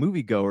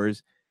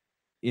moviegoers,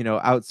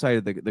 outside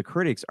of the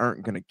critics,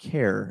 aren't going to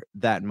care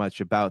that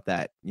much about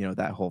that,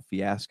 that whole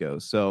fiasco.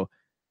 So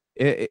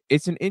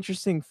it's an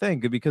interesting thing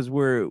because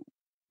we're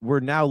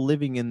now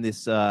living in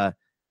this, I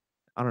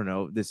don't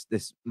know, this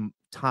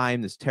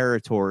time, this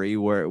territory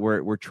where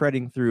we're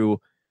treading through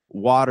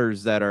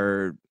waters that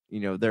are,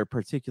 they're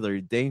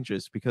particularly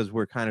dangerous because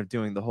we're kind of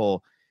doing the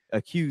whole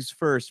accuse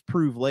first,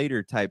 prove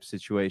later type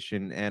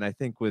situation. And I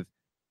think with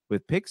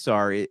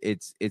Pixar,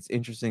 it's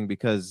interesting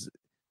because,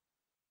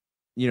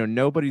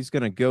 nobody's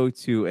going to go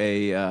to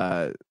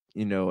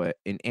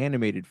an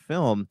animated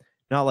film,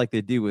 not like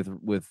they do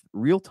with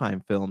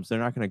real-time films. They're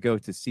not going to go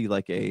to see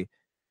like a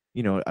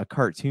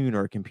cartoon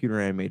or a computer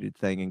animated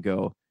thing and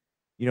go,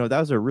 that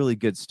was a really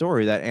good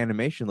story. That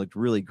animation looked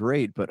really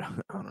great, but I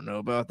don't know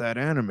about that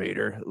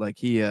animator. Like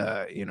he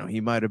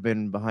might have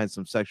been behind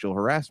some sexual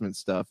harassment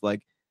stuff.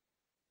 Like,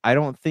 I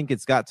don't think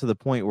it's got to the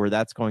point where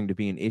that's going to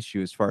be an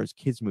issue as far as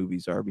kids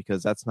movies are,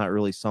 because that's not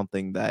really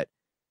something that,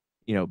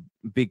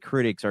 big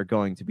critics are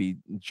going to be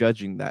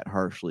judging that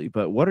harshly.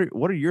 But what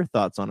are your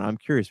thoughts on it? I'm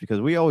curious because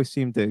we always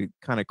seem to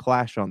kind of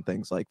clash on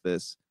things like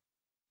this.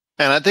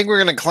 And I think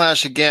we're going to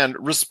clash again,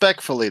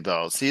 respectfully,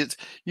 though. See,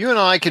 you and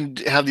I can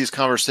have these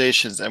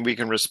conversations and we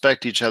can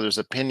respect each other's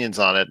opinions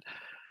on it.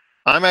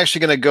 I'm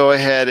actually going to go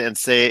ahead and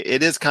say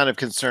it is kind of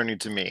concerning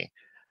to me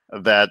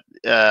that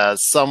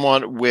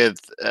someone with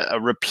a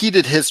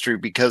repeated history,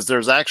 because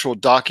there's actual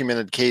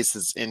documented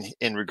cases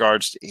in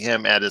regards to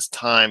him at his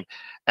time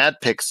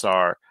at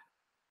Pixar,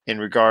 in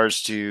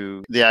regards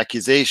to the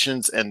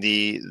accusations and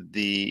the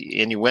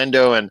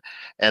innuendo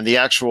and the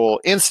actual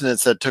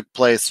incidents that took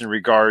place in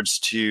regards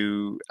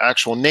to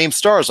actual named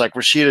stars like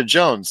Rashida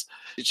Jones.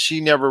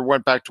 She never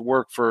went back to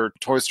work for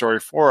Toy Story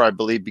 4, I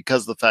believe,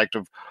 because of the fact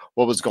of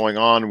what was going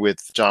on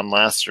with John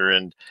Lassiter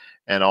and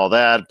all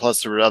that.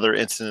 Plus, there were other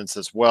incidents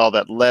as well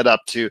that led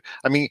up to.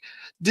 I mean,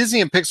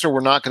 Disney and Pixar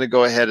were not going to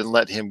go ahead and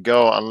let him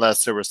go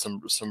unless there was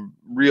some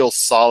real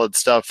solid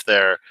stuff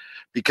there,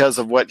 because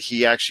of what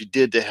he actually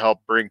did to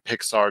help bring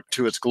Pixar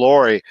to its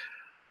glory.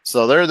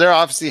 So there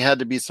obviously had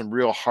to be some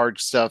real hard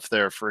stuff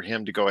there for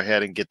him to go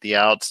ahead and get the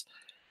outs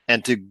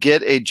and to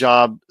get a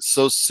job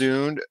so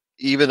soon.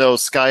 Even though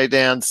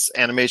Skydance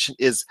Animation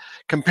is,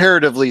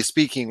 comparatively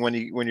speaking, when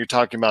you're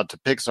talking about to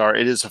Pixar,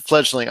 it is a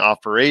fledgling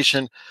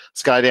operation.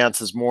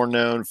 Skydance is more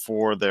known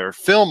for their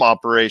film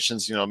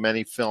operations,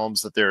 many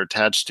films that they're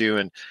attached to,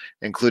 and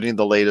including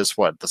the latest,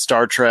 the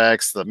Star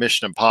Treks, the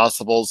Mission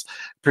Impossibles,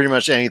 pretty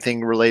much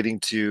anything relating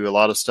to a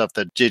lot of stuff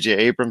that J.J.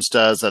 Abrams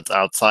does that's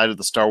outside of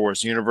the Star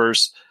Wars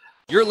universe.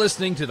 You're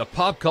listening to the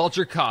Pop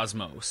Culture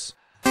Cosmos.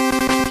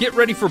 Get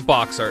ready for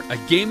Box Art, a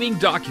gaming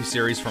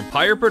docuseries from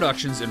Pyre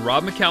Productions and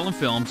Rob McCallum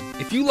Films.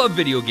 If you love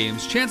video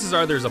games, chances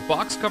are there's a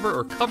box cover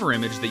or cover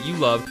image that you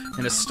love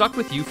and has stuck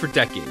with you for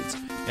decades.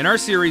 In our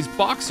series,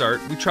 Box Art,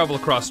 we travel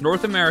across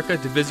North America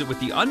to visit with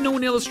the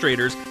unknown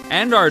illustrators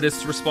and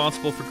artists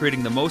responsible for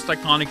creating the most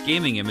iconic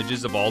gaming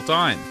images of all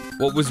time.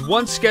 What was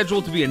once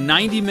scheduled to be a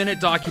 90-minute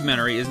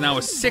documentary is now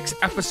a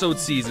 6-episode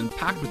season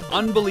packed with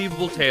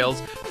unbelievable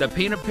tales that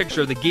paint a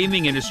picture of the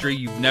gaming industry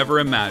you've never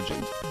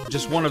imagined.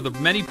 Just one of the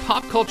many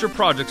pop culture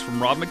projects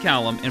from Rob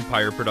McCallum and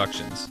Pyre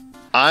Productions.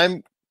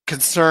 I'm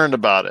concerned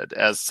about it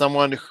as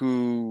someone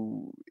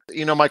who,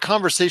 my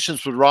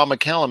conversations with Rob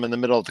McCallum in the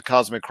middle of the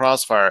Cosmic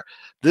Crossfire,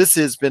 this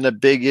has been a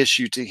big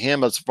issue to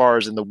him as far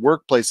as in the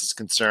workplace is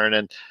concerned.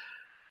 And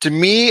to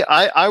me,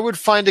 I would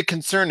find it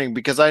concerning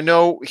because I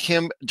know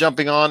him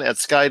jumping on at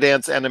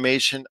Skydance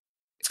Animation,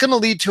 it's going to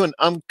lead to an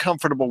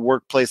uncomfortable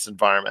workplace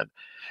environment.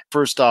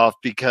 First off,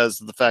 because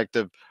of the fact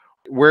of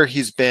where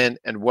he's been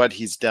and what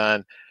he's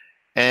done.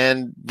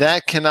 And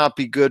that cannot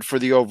be good for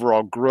the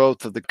overall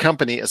growth of the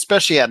company,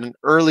 especially at an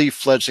early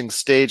fledgling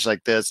stage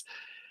like this.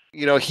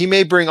 He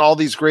may bring all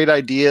these great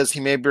ideas. He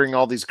may bring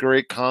all these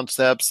great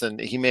concepts, and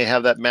he may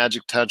have that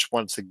magic touch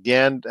once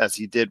again, as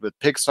he did with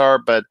Pixar.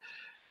 But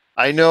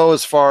I know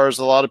as far as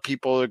a lot of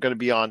people are going to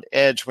be on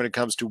edge when it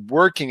comes to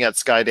working at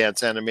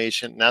Skydance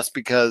Animation. And that's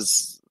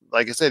because,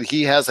 like I said,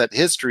 he has that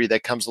history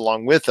that comes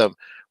along with him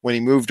when he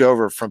moved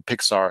over from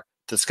Pixar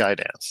to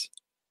Skydance.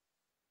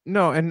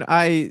 No, and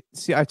I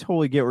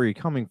totally get where you're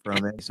coming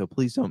from, so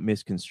please don't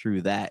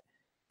misconstrue that.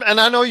 And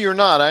I know you're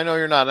not. I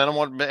don't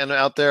want, and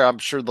out there, I'm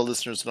sure the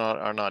listeners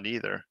are not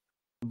either.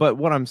 But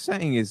what I'm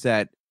saying is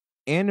that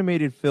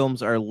animated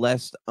films are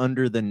less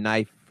under the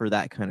knife for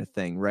that kind of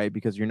thing, right?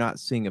 Because you're not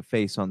seeing a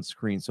face on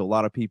screen. So a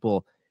lot of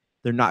people,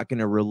 they're not going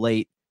to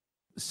relate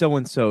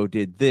so-and-so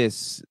did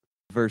this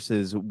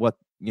versus what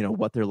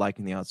they're like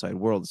in the outside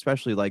world.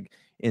 Especially like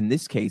in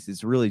this case,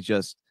 it's really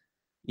just,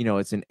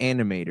 it's an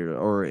animator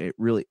or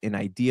an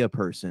idea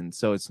person.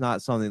 So it's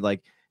not something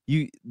like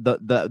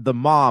the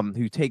mom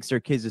who takes their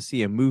kids to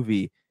see a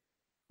movie.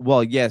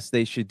 Well, yes,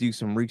 they should do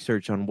some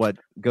research on what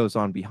goes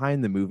on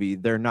behind the movie.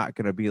 They're not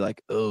going to be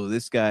like, oh,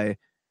 this guy,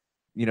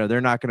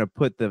 they're not going to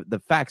put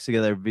the facts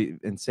together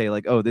and say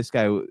like, oh, this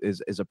guy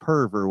is a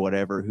perv or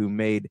whatever who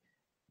made,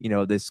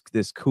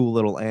 this cool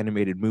little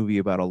animated movie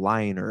about a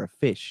lion or a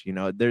fish.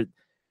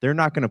 They're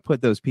not going to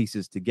put those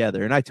pieces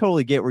together. And I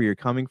totally get where you're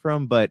coming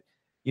from, but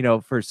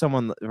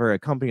for a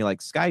company like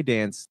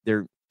Skydance,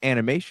 their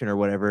animation or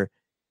whatever,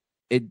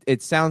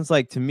 it sounds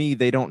like to me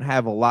they don't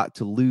have a lot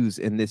to lose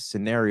in this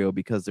scenario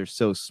because they're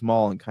so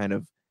small and kind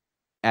of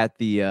at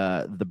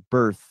the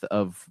birth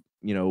of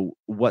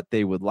what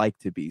they would like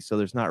to be. So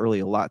there's not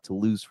really a lot to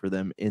lose for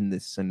them in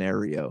this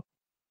scenario.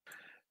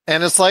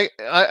 And it's like,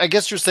 I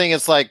guess you're saying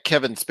it's like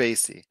Kevin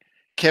Spacey.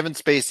 Kevin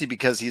Spacey,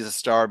 because he's a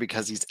star,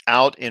 because he's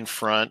out in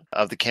front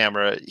of the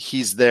camera,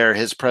 he's there,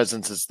 his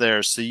presence is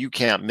there, so you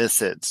can't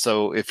miss it.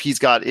 So if he's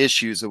got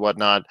issues and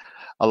whatnot,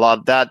 a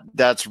lot of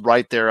that's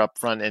right there up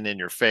front and in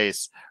your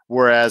face.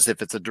 Whereas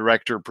if it's a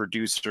director,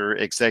 producer,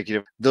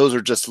 executive, those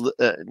are just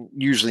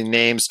usually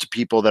names to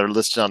people that are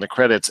listed on the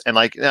credits. And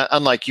like,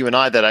 unlike you and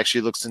I, that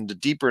actually looks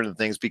deeper into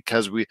things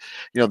because we,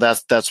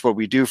 that's what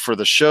we do for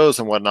the shows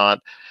and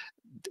whatnot.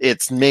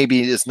 It's not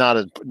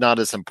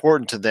as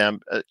important to them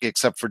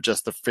except for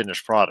just the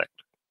finished product.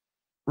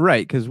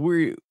 Right, because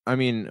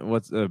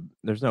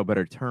there's no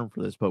better term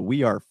for this, but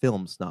we are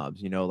film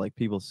snobs. Like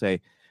people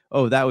say,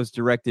 oh, that was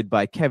directed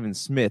by Kevin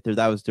Smith or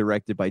that was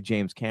directed by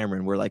James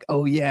Cameron. We're like,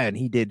 oh yeah, and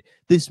he did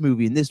this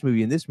movie and this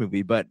movie and this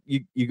movie. But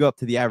you go up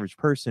to the average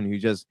person who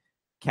just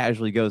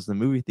casually goes to the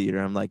movie theater.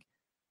 I'm like,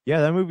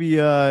 yeah, that movie,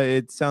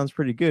 it sounds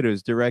pretty good. It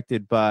was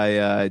directed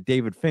by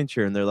David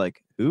Fincher, and they're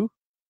like, who?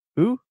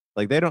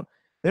 Like they don't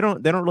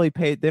really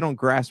they don't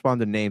grasp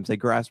onto names, they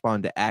grasp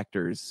onto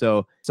actors.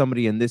 So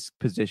somebody in this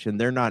position,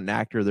 they're not an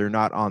actor, they're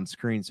not on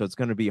screen, so it's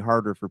going to be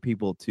harder for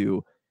people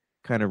to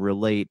kind of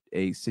relate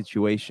a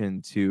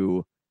situation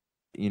to,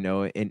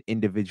 an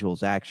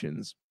individual's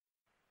actions.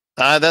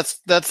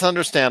 That's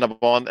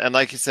understandable, and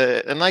like you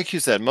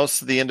said,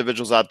 most of the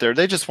individuals out there,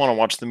 they just want to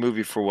watch the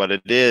movie for what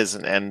it is,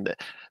 and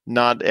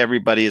not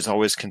everybody is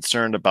always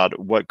concerned about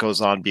what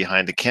goes on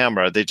behind the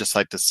camera. They just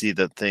like to see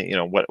the thing,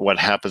 what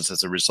happens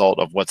as a result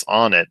of what's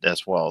on it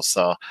as well.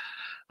 So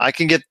I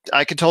can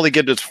totally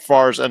get as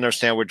far as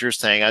understand what you're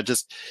saying.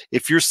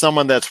 If you're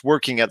someone that's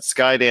working at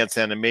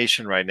Skydance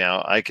Animation right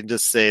now, I can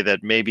just say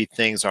that maybe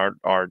things are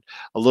a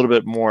little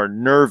bit more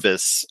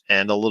nervous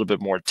and a little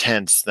bit more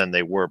tense than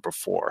they were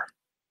before.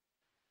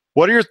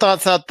 What are your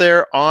thoughts out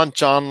there on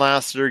John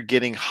Lassiter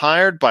getting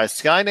hired by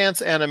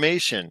Skydance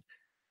Animation?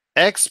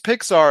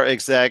 Ex-Pixar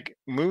exec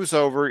moves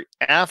over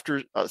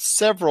after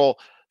several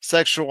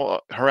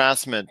sexual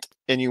harassment,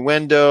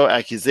 innuendo,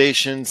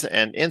 accusations,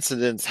 and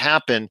incidents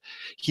happen.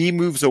 He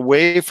moves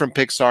away from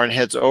Pixar and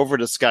heads over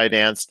to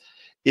Skydance.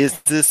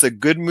 Is this a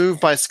good move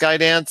by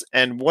Skydance?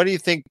 And what do you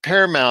think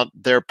Paramount,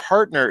 their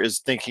partner, is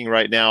thinking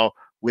right now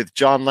with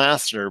John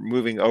Lassiter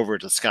moving over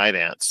to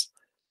Skydance?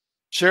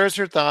 Share us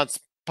your thoughts.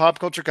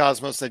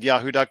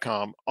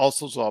 PopCultureCosmos@yahoo.com.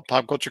 Also as well,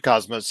 Pop Culture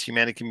Cosmos,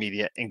 Humanity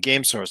Media, and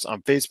Game Source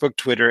on Facebook,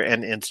 Twitter,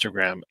 and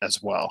Instagram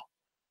as well.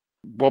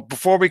 Well,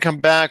 before we come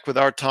back with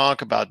our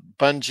talk about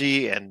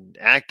Bungie and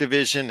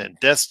Activision and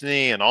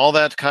Destiny and all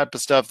that type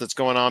of stuff that's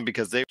going on,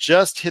 because they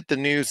just hit the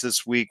news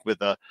this week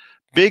with a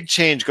big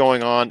change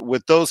going on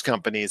with those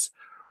companies,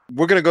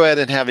 we're going to go ahead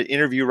and have an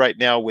interview right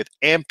now with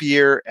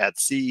Ampere at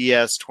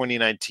CES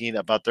 2019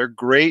 about their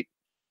great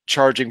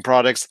charging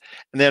products.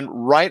 And then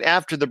right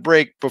after the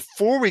break,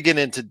 before we get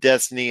into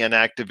Destiny and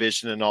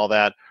Activision and all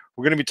that,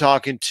 we're going to be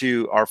talking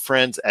to our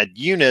friends at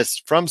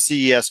UNIS from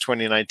CES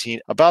 2019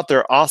 about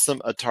their awesome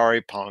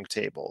Atari PONG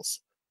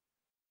tables.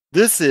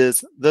 This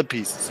is the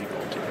PCC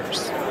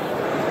Multiverse.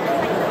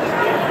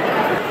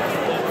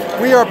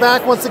 We are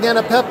back once again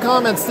at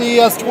PepCom and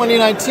CES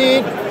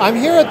 2019. I'm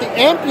here at the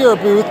Ampere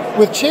booth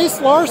with Chase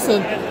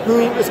Larson,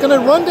 who is going to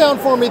run down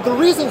for me the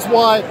reasons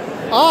why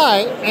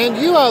I and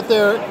you out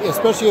there,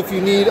 especially if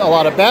you need a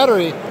lot of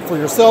battery for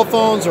your cell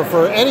phones or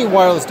for any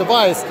wireless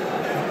device,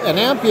 an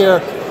Ampere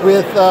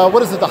with,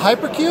 what is it, the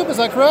Hypercube, is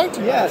that correct?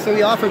 Yeah, so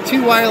we offer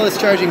two wireless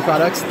charging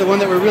products. The one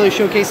that we're really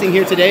showcasing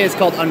here today is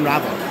called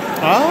Unravel.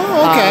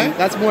 Oh, okay.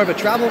 That's more of a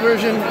travel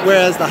version,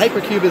 whereas the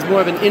Hypercube is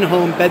more of an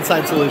in-home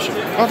bedside solution.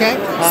 Okay.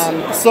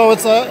 So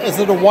is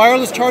it a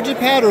wireless charging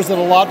pad or is it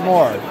a lot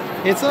more?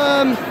 It's,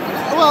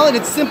 well, in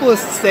its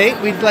simplest state,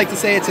 we'd like to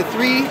say it's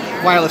 3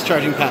 wireless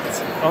charging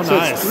pads. Oh, so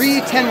nice. It's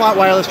 3 10-watt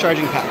wireless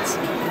charging pads.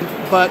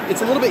 But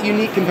it's a little bit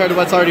unique compared to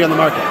what's already on the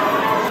market.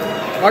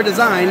 Our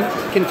design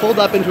can fold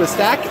up into a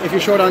stack if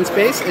you're short on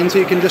space, and so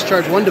you can just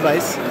charge one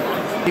device.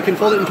 You can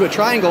fold it into a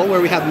triangle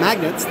where we have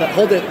magnets that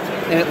hold it,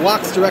 and it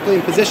locks directly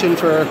in position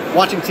for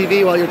watching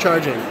TV while you're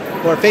charging,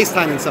 or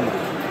FaceTiming someone.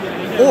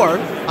 Or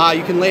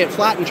you can lay it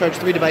flat and charge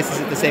 3 devices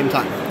at the same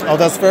time. Oh,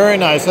 that's very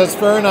nice. That's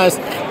very nice.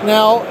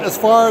 Now, as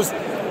far as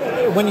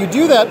when you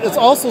do that, it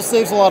also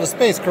saves a lot of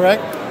space,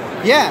 correct?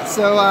 Yeah,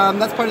 so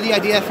that's part of the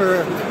idea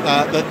for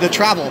the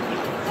travel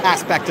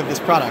aspect of this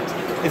product,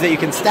 is that you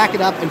can stack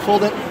it up and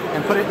fold it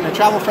and put it in a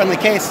travel-friendly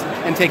case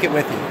and take it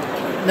with you.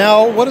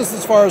 Now, what is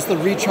as far as the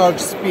recharge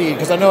speed?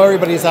 Because I know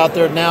everybody's out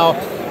there now.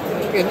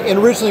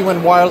 Originally,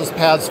 when wireless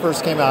pads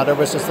first came out, it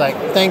was just like,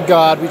 thank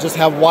God we just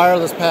have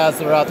wireless pads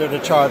that are out there to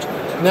charge.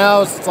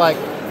 Now it's like,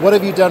 what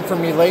have you done for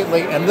me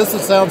lately? And this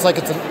sounds like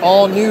it's an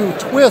all-new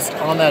twist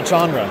on that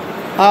genre.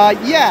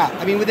 Yeah,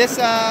 I mean, with this,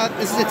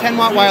 this is a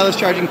 10-watt wireless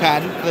charging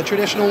pad. The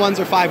traditional ones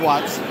are 5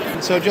 watts.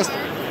 So just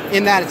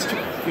in that, it's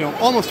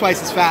almost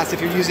twice as fast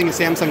if you're using a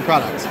Samsung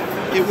product.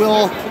 It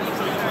will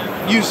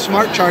use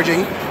smart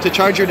charging to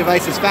charge your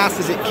device as fast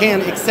as it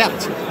can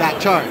accept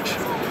that charge.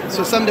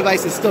 So some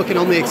devices still can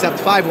only accept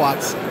 5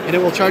 watts, and it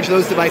will charge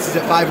those devices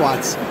at 5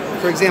 watts.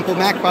 For example,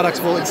 Mac products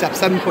will accept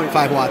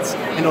 7.5 watts,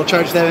 and it'll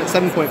charge them at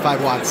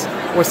 7.5 watts.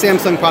 Or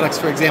Samsung products,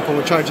 for example,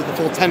 will charge at the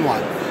full 10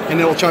 watt, and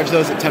it will charge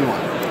those at 10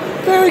 watt.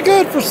 Very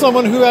good for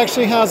someone who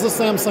actually has a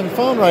Samsung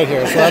phone right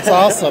here, so that's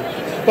awesome.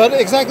 But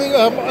exactly,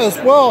 as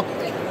well,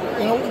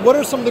 what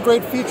are some of the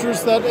great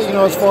features that,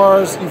 as far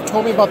as you've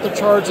told me about the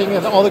charging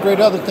and all the great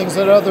other things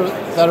that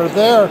are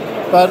there,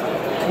 but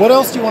what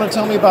else do you want to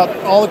tell me about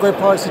all the great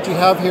products that you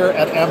have here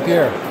at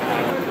Ampere?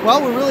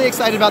 Well, we're really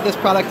excited about this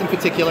product in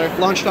particular.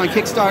 Launched on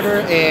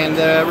Kickstarter, and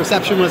the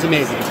reception was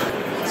amazing.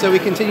 So we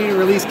continue to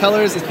release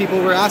colors as people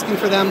were asking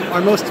for them.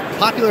 Our most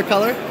popular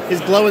color is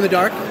glow in the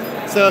dark.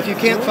 So if you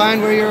can't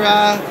find where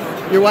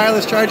your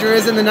wireless charger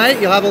is in the night,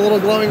 you'll have a little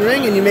glowing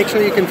ring, and you make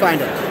sure you can find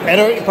it.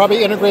 And it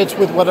probably integrates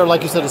with whether,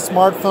 like you said, a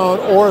smartphone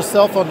or a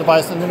cell phone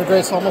device, and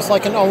integrates almost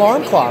like an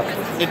alarm clock.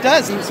 It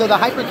does. So the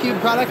Hypercube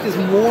product is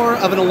more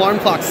of an alarm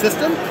clock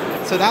system.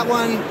 So that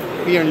one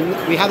we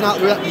have not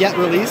yet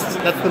released.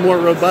 That's the more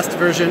robust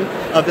version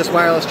of this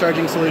wireless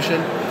charging solution.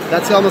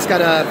 That's almost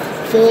got a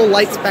full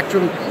light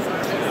spectrum,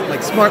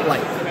 like smart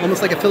light,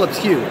 almost like a Philips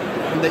Hue,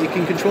 that you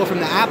can control from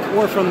the app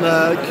or from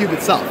the cube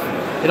itself.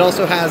 It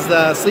also has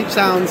the sleep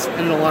sounds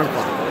and an alarm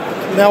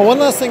clock. Now, one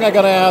last thing I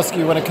got to ask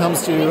you when it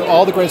comes to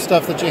all the great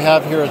stuff that you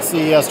have here at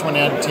CES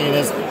 2019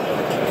 is,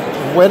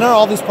 when are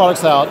all these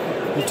products out?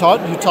 You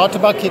talked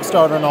about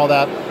Kickstarter and all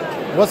that.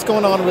 What's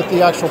going on with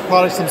the actual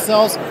products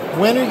themselves?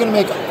 When are you going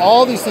to make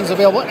all these things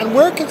available? And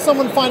where can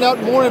someone find out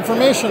more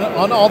information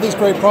on all these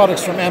great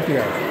products from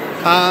Ampere?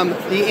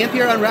 The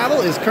Ampere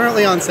Unravel is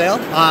currently on sale,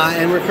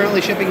 and we're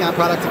currently shipping that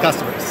product to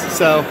customers.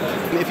 So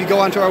if you go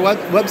onto our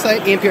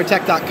website,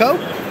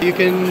 amperetech.co, you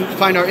can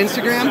find our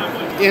Instagram,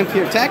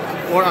 Ampere Tech,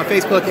 or our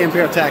Facebook,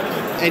 Ampere Tech,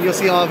 and you'll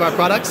see all of our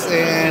products,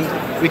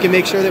 and we can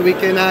make sure that we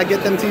can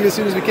get them to you as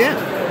soon as we can.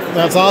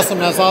 That's awesome.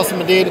 That's awesome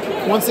indeed.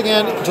 Once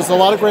again, just a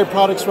lot of great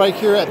products right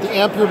here at the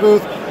Ampere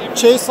booth.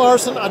 Chase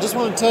Larson, I just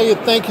want to tell you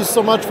thank you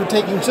so much for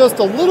taking just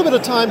a little bit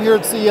of time here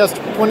at CES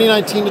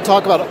 2019 to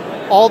talk about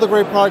all the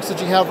great products that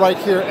you have right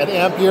here at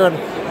Ampere. And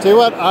tell you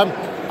what,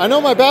 I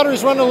know my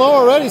battery's running low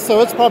already, so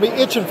it's probably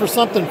itching for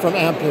something from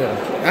Ampere.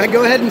 All right,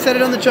 go ahead and set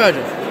it on the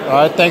charger.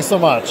 All right, thanks so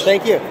much.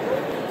 Thank you.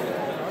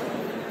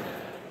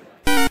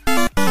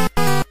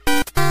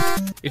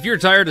 If you're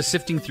tired of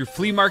sifting through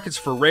flea markets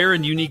for rare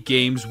and unique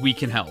games, we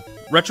can help.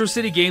 Retro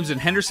City Games in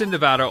Henderson,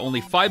 Nevada, only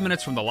 5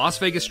 minutes from the Las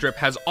Vegas Strip,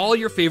 has all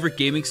your favorite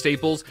gaming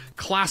staples,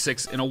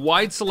 classics, and a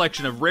wide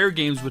selection of rare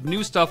games with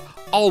new stuff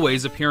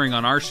always appearing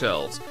on our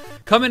shelves.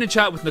 Come in and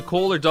chat with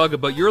Nicole or Doug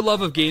about your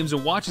love of games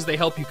and watch as they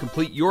help you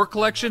complete your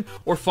collection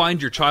or find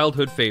your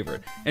childhood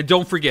favorite. And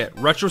don't forget,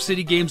 Retro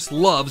City Games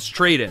loves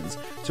trade-ins.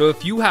 So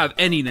if you have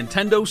any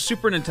Nintendo,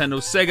 Super Nintendo,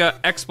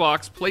 Sega,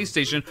 Xbox,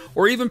 PlayStation,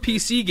 or even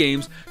PC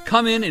games,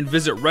 come in and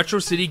visit Retro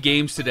City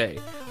Games today.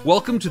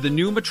 Welcome to the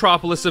new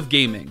metropolis of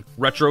gaming,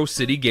 Retro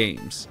City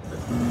Games.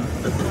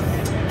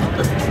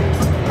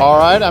 All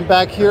right, I'm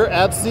back here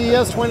at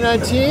CES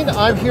 2019.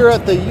 I'm here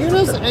at the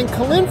UNIS and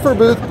Kalinfer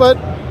booth, but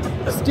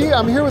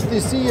I'm here with the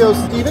CEO,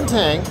 Stephen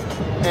Tang,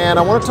 and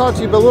I want to talk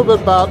to you a little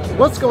bit about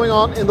what's going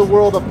on in the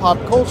world of pop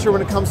culture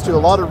when it comes to a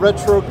lot of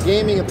retro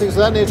gaming and things of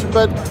that nature.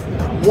 But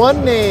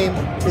one name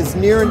is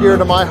near and dear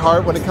to my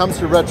heart when it comes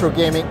to retro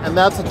gaming, and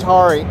that's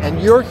Atari.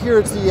 And you're here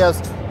at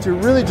CES to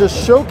really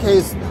just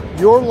showcase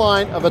your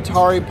line of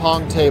Atari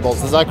PONG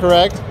tables. Is that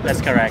correct?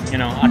 That's correct.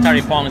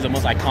 Atari PONG is the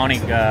most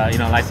iconic,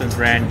 licensed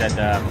brand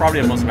that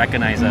probably the most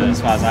recognized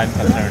as far as I'm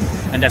concerned.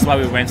 And that's why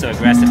we went so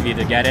aggressively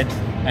to get it.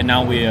 And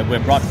now we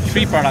brought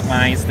 3 product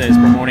lines that is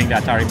promoting the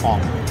Atari PONG.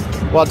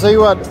 Well, I'll tell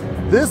you what,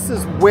 this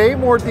is way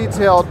more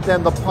detailed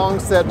than the Pong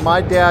set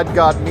my dad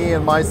got me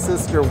and my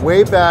sister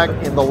way back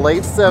in the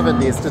late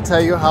 70s to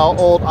tell you how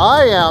old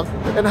I am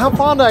and how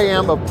fond I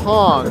am of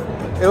Pong.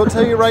 It'll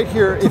tell you right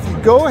here, if you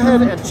go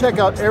ahead and check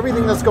out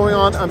everything that's going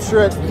on, I'm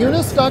sure at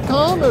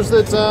unis.com, or is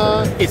it?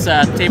 It's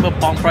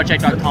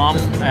tablepongproject.com,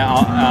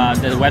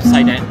 the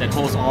website that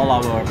hosts all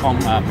our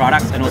Pong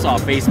products, and also our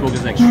Facebook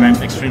is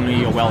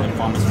extremely well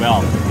informed as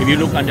well. If you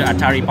look under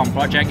Atari Pong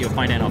Project, you'll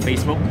find it on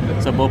Facebook,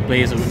 so both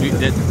places,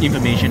 the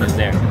information is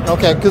there.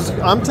 Okay, because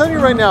I'm telling you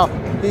right now,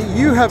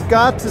 you have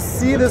got to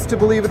see this to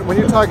believe it when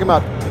you're talking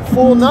about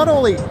full, not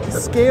only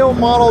scale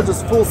model,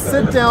 just full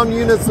sit-down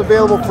units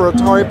available for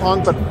Atari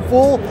Pong, but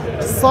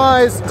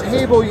full-size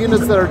table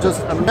units that are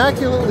just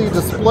immaculately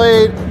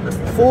displayed,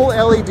 full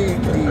LED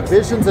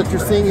visions that you're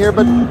seeing here.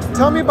 But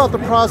tell me about the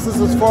process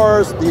as far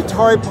as the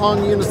Atari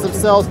Pong units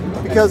themselves,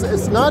 because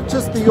it's not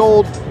just the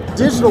old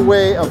digital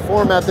way of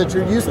format that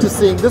you're used to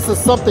seeing. This is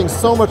something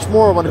so much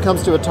more when it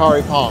comes to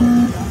Atari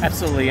Pong.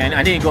 Absolutely, and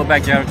I think go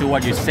back, Gerald, to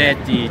what you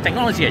said, the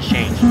technology has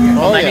changed. From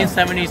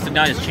 1970s to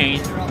now it's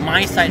changed.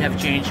 My side have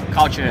changed,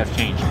 culture have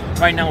changed.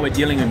 Right now we're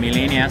dealing with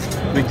millennials,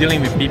 we're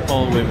dealing with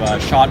people with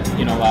short,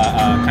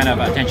 kind of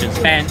attention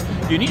span.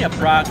 You need a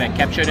product that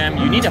captures them,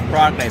 you need a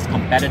product that is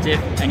competitive,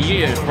 and you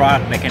need a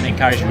product that can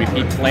encourage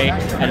repeat play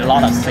and a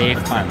lot of safe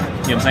fun.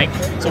 You know what I'm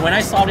saying? So when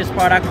I saw this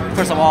product,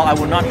 first of all, I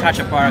would not touch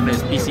a product that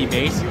is PC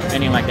based,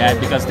 anything like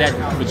that, because that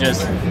would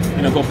just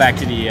go back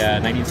to the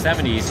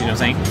 1970s, you know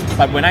what I'm saying?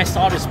 But when I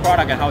saw this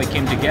product and how it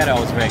came together, I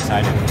was very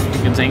excited. You know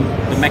what I'm saying?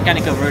 The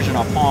mechanical version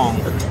of Pong,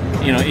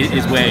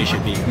 is where it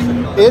should be.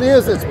 It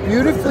is. It's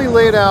beautifully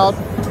laid out.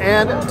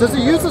 And does it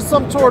use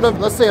some sort of,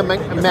 let's say, a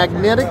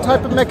magnetic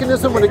type of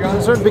mechanism when it's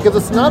concerned? Because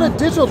it's not a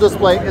digital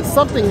display; it's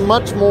something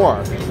much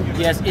more.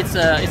 Yes, it's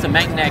a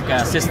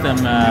magnet system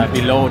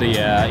below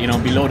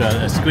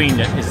the screen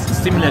that is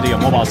similar to your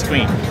mobile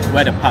screen,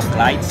 where the puck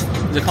glides.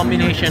 It's a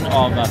combination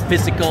of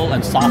physical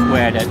and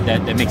software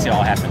that makes it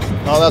all happen.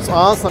 Oh, that's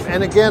awesome!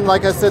 And again,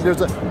 like I said,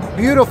 there's a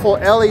beautiful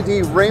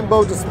LED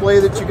rainbow display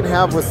that you can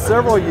have with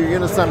several of your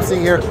units I'm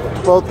seeing here.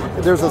 Both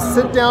there's a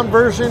sit-down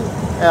version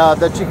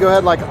that you go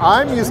ahead, like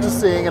I'm used to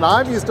seeing and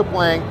I'm used to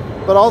playing,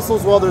 but also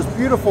as well there's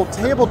beautiful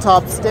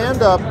tabletop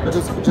stand-up,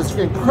 just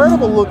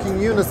incredible looking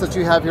units that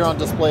you have here on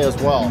display as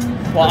well.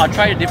 Well, I'll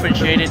try to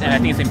differentiate it, and I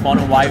think it's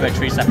important why we have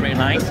 3 separate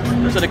lines.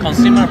 So the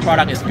consumer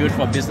product is good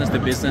for business to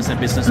business and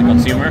business to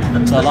consumer.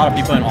 So a lot of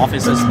people in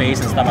offices space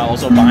and stuff are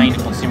also buying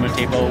the consumer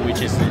table,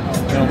 which is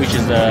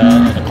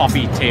the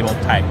coffee table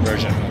type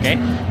version. Okay,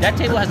 that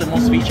table has the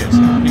most features.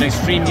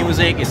 Extreme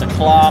music, it's a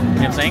clock, you know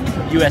what I'm saying?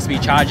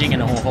 USB charging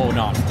and a whole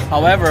notch.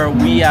 However,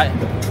 we are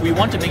we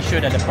want to make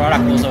sure that the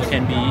product also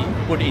can be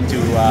put into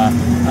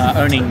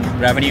earning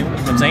revenue, you know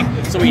what I'm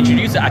saying? So we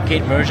introduced the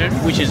arcade version,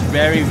 which is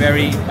very,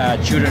 very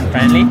children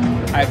friendly.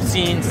 I've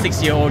seen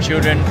 6-year-old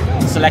children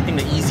selecting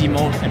the easy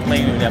mode and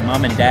playing with their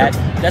mom and dad.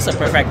 That's a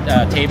perfect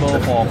table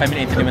for family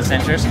entertainment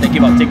centers. They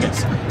give out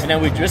tickets. And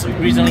then we just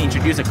recently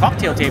introduced a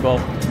cocktail table,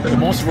 the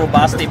most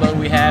robust table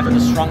we have, the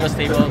strongest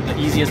table, the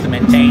easiest to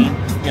maintain. You know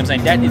what I'm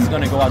saying? That is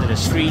going to go out to the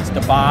streets,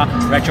 the bar,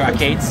 retro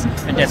arcades,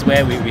 and that's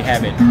where we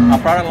have it. Our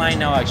product line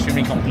now are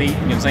extremely complete,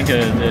 you know what I'm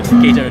saying,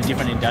 to cater to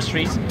different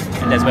industries,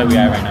 and that's where we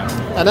are right now.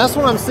 And that's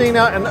what I'm seeing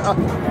now. And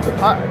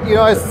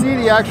I see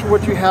the actual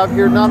what you have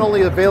here, not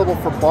only available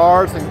for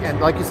bars and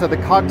like you said, the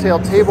cocktail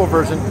table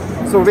version,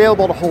 so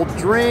available to hold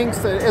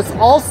drinks. It's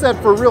all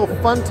set for a real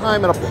fun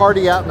time and a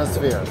party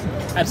atmosphere.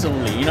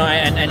 Absolutely, you know,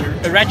 and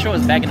retro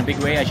is back in a big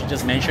way. I should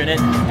just mention it.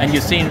 And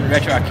you've seen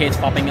retro arcades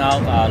popping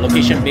out,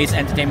 location-based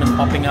entertainment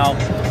popping out.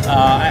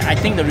 I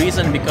think the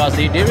reason because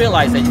they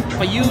realize that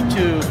for you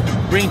to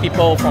bring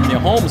people from their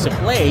homes to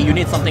play, you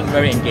need something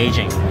very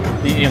engaging.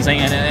 You know what I'm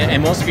saying?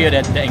 And most feel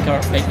that they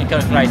encourage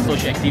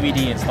social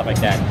activity and stuff like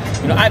that.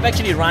 You know, I've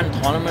actually run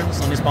tournaments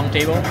on this Pong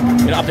table,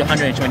 you know, up to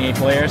 128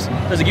 players.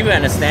 Just to give you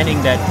an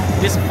understanding that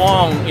this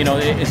Pong, you know,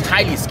 is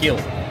highly skilled.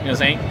 You know what I'm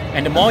saying?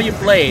 And the more you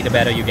play, the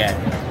better you get.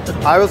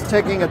 I was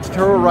taking a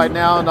tutorial right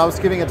now and I was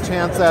giving a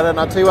chance at it, and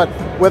I'll tell you what,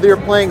 whether you're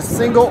playing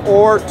single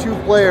or two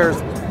players,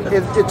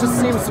 it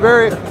just seems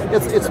very,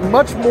 it's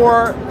much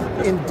more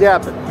in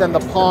depth than the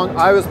Pong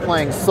I was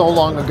playing so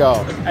long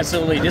ago.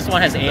 Absolutely, this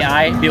one has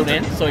AI built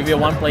in, so if you're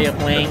one player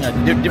playing a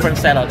different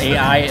set of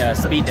AI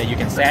speed that you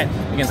can set,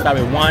 you can start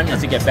with 1,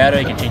 as you get better,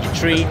 you can change to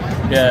 3.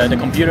 The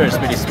computer is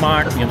pretty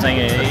smart, you know what I'm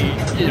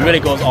saying, it really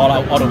goes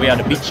all the way out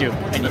to beat you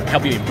and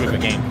help you improve your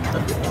game.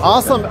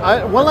 Awesome.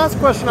 One last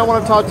question I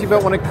want to talk to you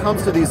about when it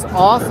comes to these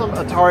awesome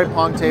Atari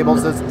Pong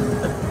tables is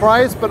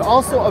price, but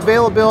also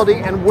availability,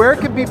 and where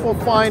can people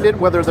find it,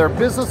 whether they're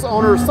business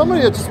owners,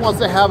 somebody that just wants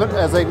to have it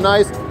as a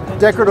nice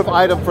decorative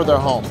item for their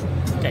home.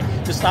 Okay,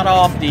 to start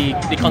off, the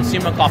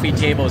consumer coffee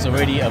table is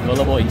already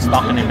available in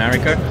stock in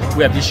America.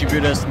 We have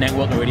distributors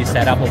network already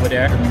set up over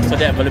there. So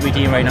the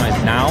availability right now is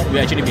now. We've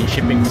actually been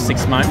shipping for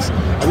 6 months.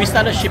 We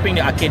started shipping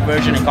the arcade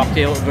version and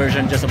cocktail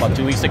version just about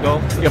 2 weeks ago.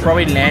 It'll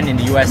probably land in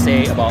the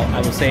USA about,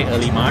 I would say,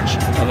 early March,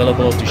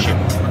 available to ship.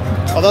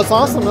 Oh, that's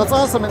awesome. That's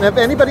awesome. And if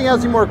anybody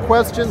has any more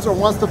questions or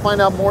wants to find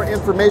out more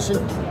information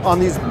on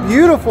these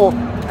beautiful,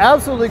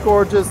 absolutely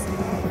gorgeous,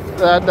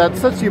 that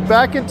sets you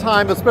back in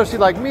time, especially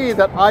like me,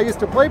 that I used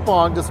to play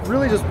Pong, just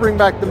bring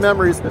back the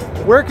memories.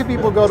 Where can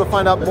people go to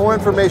find out more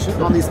information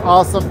on these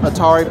awesome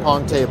Atari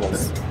Pong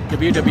tables?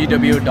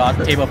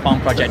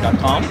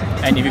 www.tablepongproject.com,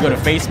 and if you go to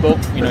Facebook,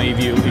 you know,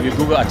 if you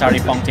Google Atari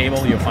Pong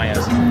Table, you'll find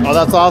us. Oh,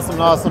 that's awesome,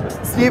 awesome.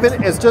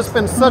 Stephen, it's just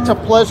been such a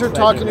pleasure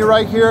talking to you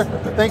right here.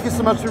 Thank you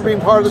so much for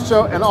being part of the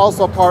show and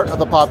also part of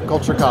the Pop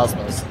Culture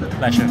Cosmos.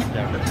 Pleasure.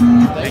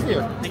 Thank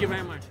you. Thank you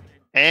very much.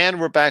 And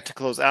we're back to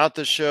close out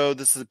the show.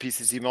 This is the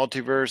PCC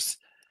Multiverse.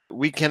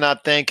 We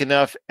cannot thank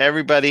enough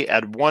everybody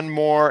at One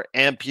More,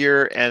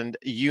 Ampere, and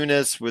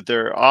UNIS with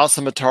their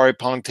awesome Atari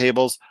Pong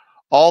tables.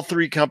 All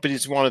three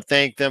companies want to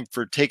thank them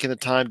for taking the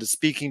time to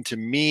speaking to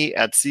me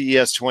at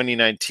CES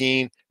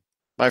 2019.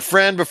 My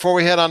friend, before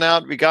we head on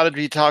out, we got to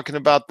be talking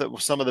about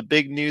some of the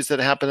big news that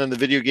happened in the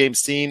video game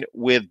scene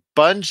with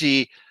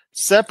Bungie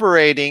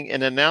separating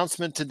an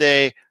announcement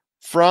today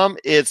from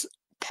its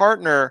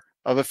partner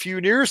of a few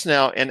years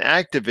now in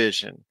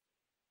Activision.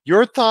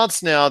 Your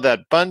thoughts now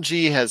that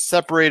Bungie has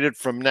separated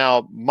from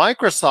now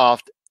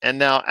Microsoft and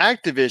now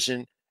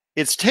Activision?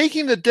 It's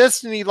taking the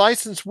Destiny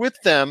license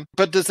with them,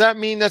 but does that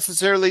mean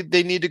necessarily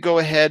they need to go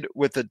ahead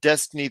with a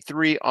Destiny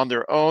 3 on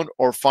their own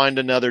or find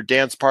another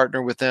dance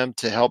partner with them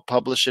to help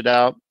publish it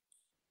out?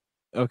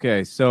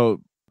 Okay, so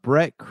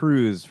Brett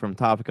Cruz from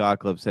Topic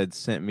Occlubs had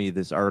sent me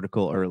this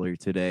article earlier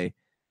today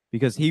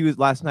because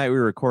last night we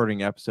were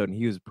recording an episode and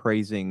he was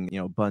praising,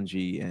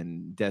 Bungie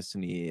and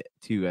Destiny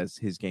 2 as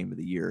his game of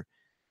the year.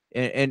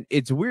 And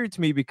it's weird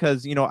to me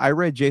because, I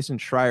read Jason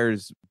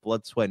Schreier's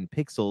Blood, Sweat, and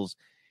Pixels,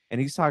 and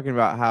he's talking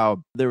about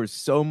how there was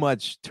so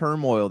much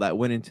turmoil that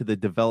went into the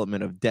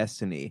development of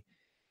Destiny.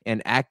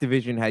 And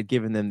Activision had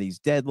given them these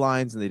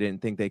deadlines, and they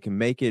didn't think they can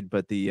make it.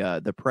 But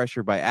the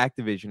pressure by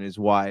Activision is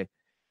why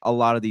a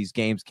lot of these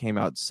games came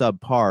out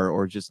subpar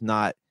or just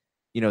not,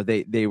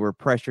 they were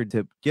pressured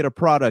to get a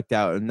product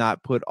out and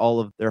not put all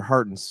of their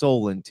heart and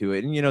soul into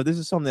it. And, this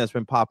is something that's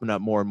been popping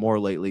up more and more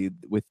lately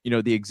with,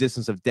 the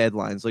existence of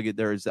deadlines. Look at,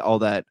 there's all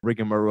that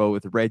rigmarole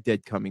with Red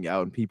Dead coming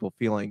out and people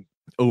feeling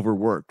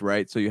overworked,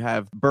 right? So you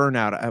have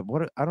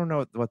burnout. I don't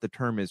know what the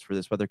term is for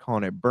this, whether they're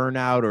calling it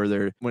burnout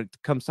or when it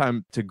comes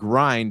time to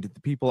grind,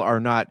 the people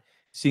are not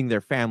seeing their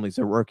families.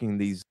 They're working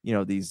these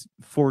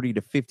 40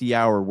 to 50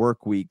 hour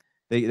work week.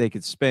 They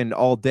could spend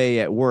all day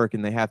at work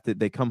and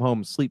they come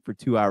home, sleep for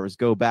 2 hours,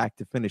 go back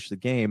to finish the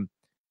game.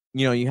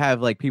 You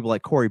have like people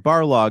like Cory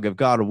Barlog of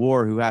God of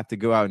War who have to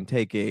go out and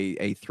take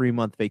a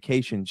 3-month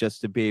vacation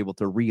just to be able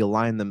to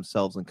realign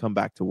themselves and come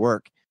back to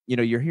work.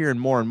 You're hearing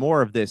more and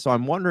more of this. So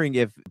I'm wondering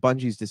if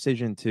Bungie's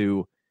decision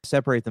to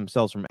separate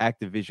themselves from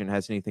Activision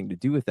has anything to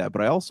do with that.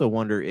 But I also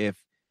wonder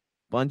if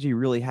Bungie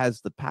really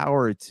has the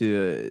power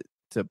to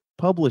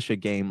publish a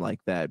game like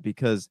that,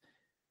 because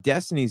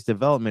Destiny's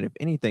development, if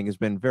anything, has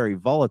been very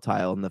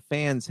volatile, and the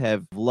fans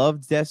have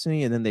loved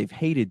Destiny and then they've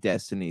hated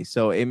Destiny.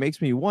 So it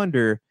makes me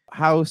wonder,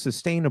 how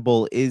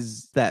sustainable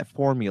is that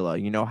formula?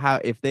 You know,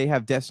 how if they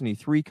have Destiny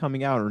 3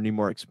 coming out or any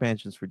more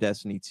expansions for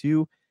Destiny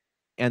 2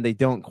 and they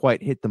don't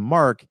quite hit the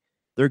mark,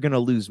 they're going to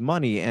lose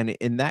money. And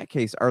in that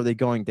case, are they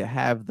going to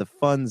have the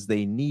funds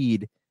they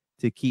need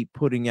to keep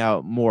putting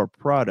out more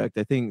product?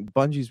 I think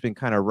Bungie's been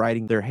kind of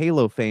riding their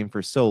Halo fame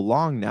for so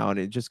long now, and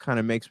it just kind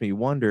of makes me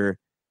wonder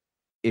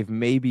if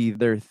maybe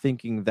they're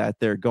thinking that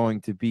they're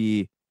going to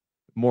be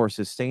more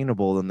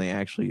sustainable than they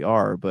actually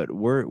are. But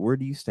where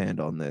do you stand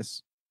on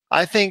this?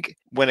 I think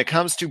when it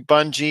comes to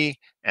Bungie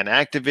and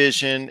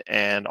Activision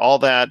and all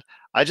that,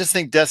 I just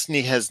think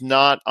Destiny has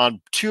not,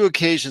 on 2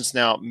 occasions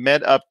now,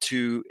 met up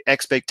to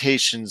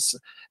expectations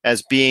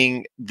as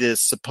being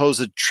this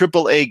supposed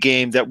AAA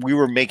game that we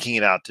were making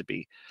it out to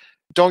be.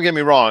 Don't get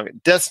me wrong,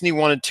 Destiny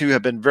 1 and 2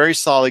 have been very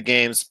solid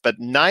games, but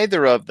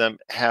neither of them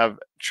have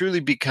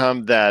truly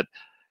become that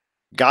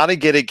gotta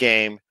get a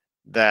game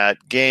that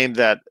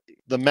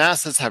the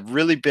masses have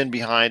really been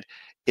behind.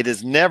 It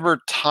has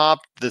never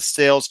topped the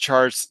sales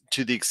charts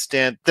to the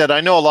extent that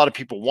I know a lot of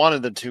people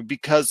wanted them to,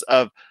 because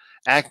of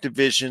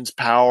Activision's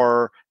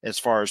power as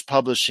far as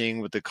publishing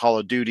with the Call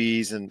of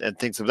Duties and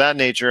things of that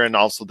nature, and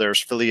also their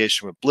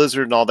affiliation with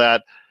Blizzard and all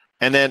that.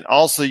 And then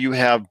also you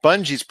have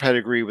Bungie's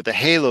pedigree with the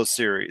Halo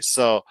series.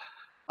 So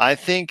I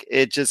think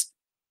it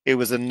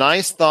was a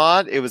nice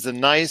thought. It was a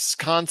nice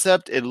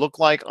concept. It looked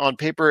like on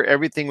paper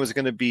everything was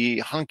going to be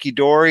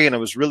hunky-dory and it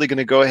was really going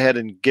to go ahead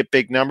and get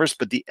big numbers.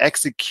 But the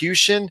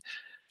execution,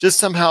 just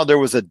somehow there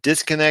was a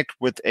disconnect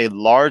with a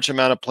large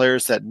amount of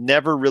players that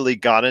never really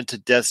got into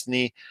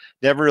Destiny,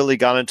 never really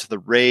got into the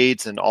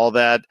raids and all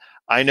that.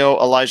 I know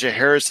Elijah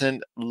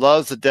Harrison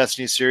loves the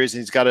Destiny series,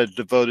 and he's got a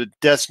devoted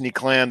Destiny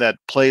clan that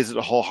plays it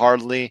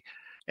wholeheartedly.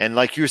 And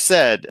like you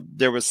said,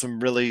 there was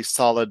some really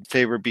solid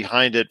favor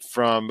behind it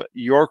from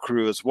your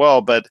crew as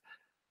well. But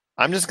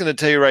I'm just going to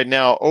tell you right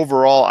now,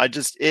 overall,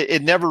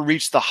 it never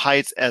reached the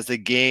heights as a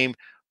game,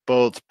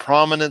 both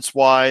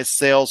prominence-wise,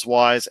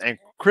 sales-wise, and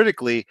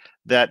critically,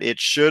 that it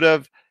should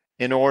have,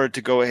 in order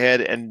to go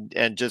ahead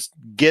and just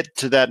get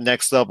to that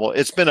next level.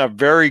 It's been a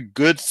very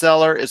good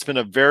seller. It's been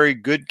a very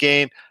good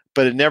game,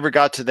 but it never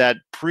got to that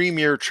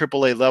premier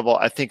AAA level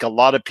I think a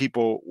lot of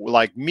people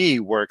like me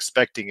were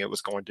expecting it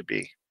was going to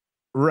be.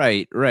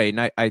 Right, right.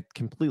 And I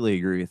completely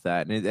agree with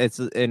that.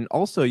 And and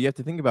also you have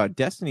to think about,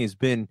 Destiny has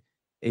been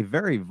a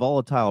very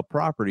volatile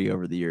property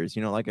over the years.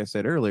 You know, like I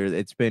said earlier,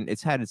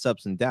 it's had its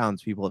ups and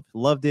downs. People have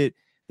loved it,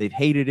 they've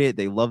hated it,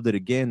 they loved it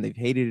again, they've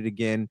hated it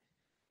again.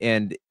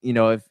 And you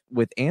know, if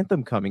with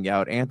Anthem coming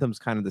out, Anthem's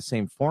kind of the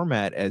same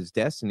format as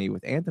Destiny.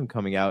 With Anthem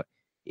coming out,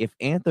 if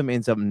Anthem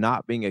ends up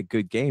not being a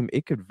good game,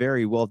 it could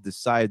very well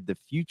decide the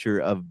future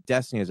of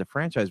Destiny as a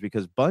franchise,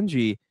 because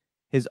Bungie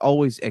has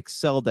always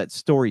excelled at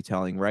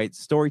storytelling, right?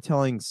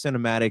 Storytelling,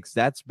 cinematics,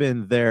 that's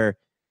been their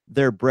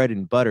bread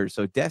and butter.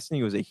 So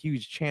Destiny was a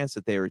huge chance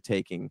that they were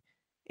taking.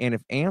 And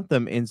if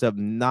Anthem ends up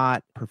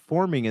not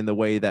performing in the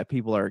way that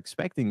people are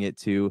expecting it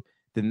to,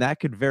 then that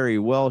could very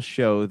well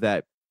show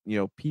that, you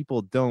know,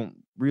 people don't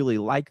really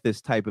like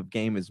this type of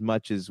game as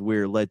much as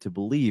we're led to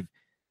believe.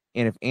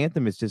 And if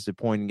Anthem is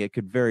disappointing, it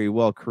could very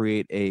well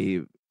create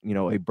a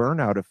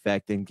burnout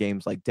effect in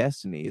games like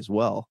Destiny as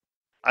well.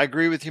 I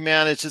agree with you,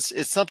 man.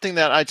 It's something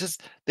that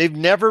they've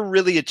never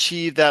really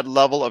achieved that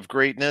level of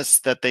greatness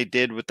that they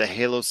did with the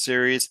Halo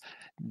series.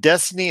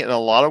 Destiny, in a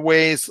lot of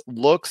ways,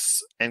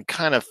 looks and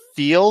kind of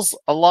feels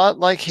a lot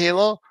like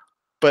Halo,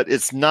 but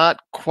it's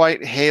not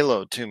quite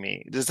Halo to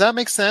me. Does that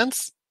make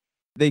sense?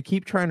 They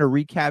keep trying to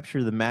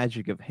recapture the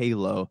magic of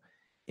Halo,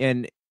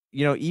 and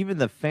you know, even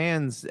the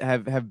fans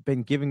have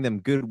been giving them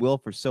goodwill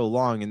for so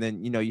long. And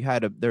then, you know,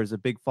 there's a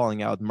big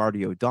falling out with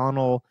Marty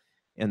O'Donnell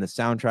and the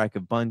soundtrack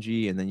of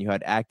Bungie, and then you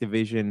had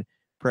Activision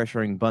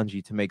pressuring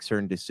Bungie to make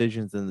certain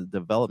decisions in the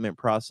development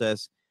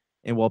process.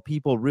 And while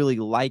people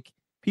want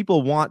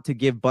to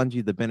give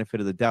Bungie the benefit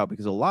of the doubt,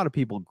 because a lot of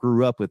people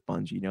grew up with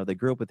Bungie. You know, they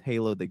grew up with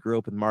Halo, they grew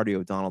up with Marty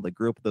O'Donnell, they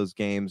grew up with those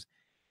games,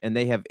 and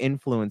they have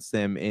influenced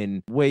them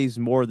in ways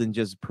more than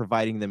just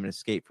providing them an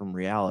escape from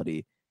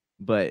reality.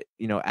 But,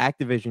 you know,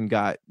 Activision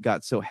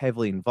got so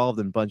heavily involved,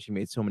 and Bungie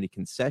made so many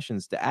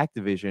concessions to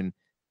Activision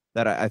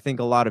that I think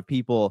a lot of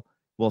people,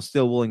 while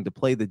still willing to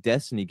play the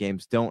Destiny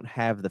games, don't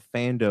have the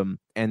fandom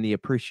and the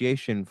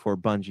appreciation for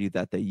Bungie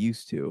that they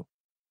used to.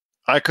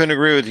 I couldn't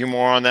agree with you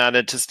more on that.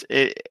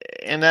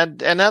 And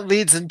that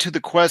leads into the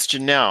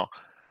question now.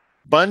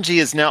 Bungie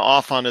is now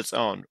off on its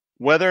own.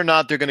 Whether or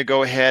not they're going to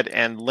go ahead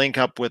and link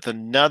up with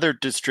another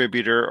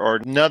distributor or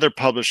another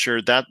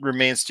publisher, that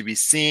remains to be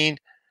seen.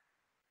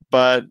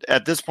 But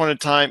at this point in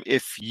time,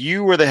 if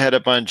you were the head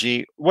of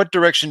Bungie, what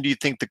direction do you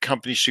think the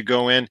company should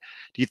go in?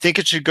 Do you think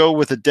it should go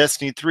with a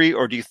Destiny 3,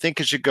 or do you think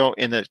it should go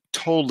in a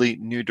totally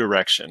new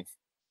direction?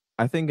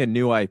 I think a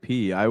new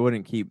IP. I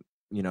wouldn't keep,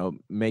 you know,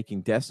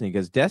 making Destiny,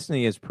 because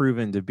Destiny has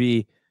proven to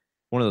be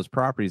one of those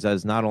properties that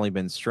has not only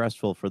been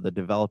stressful for the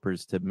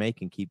developers to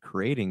make and keep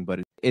creating,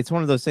 but it's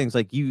one of those things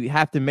like you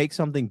have to make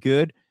something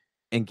good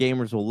and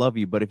gamers will love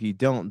you, but if you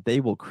don't, they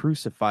will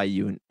crucify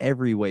you in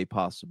every way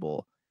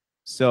possible.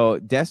 So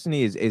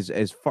Destiny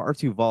is far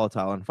too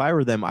volatile. And if I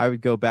were them, I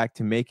would go back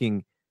to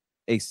making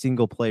a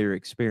single player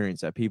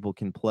experience that people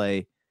can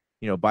play,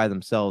 by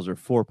themselves, or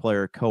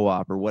 4-player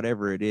co-op or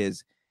whatever it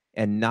is,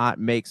 and not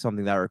make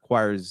something that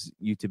requires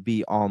you to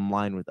be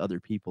online with other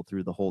people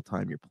through the whole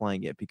time you're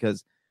playing it.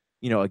 Because,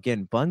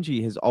 again,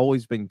 Bungie has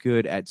always been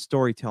good at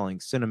storytelling,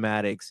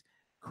 cinematics,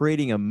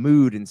 creating a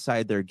mood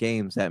inside their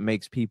games that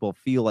makes people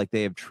feel like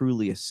they have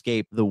truly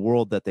escaped the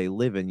world that they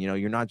live in.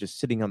 You're not just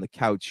sitting on the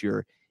couch,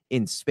 you're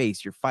in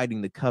space, you're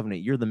fighting the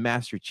Covenant, you're the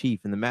Master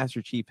Chief, and the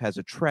Master Chief has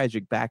a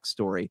tragic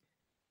backstory.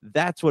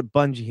 That's what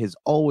Bungie has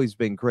always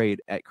been great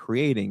at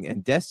creating,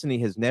 and Destiny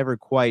has never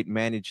quite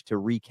managed to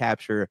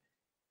recapture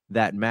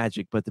that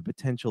magic, but the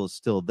potential is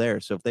still there.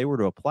 So if they were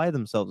to apply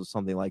themselves to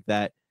something like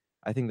that,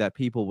 I think that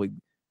people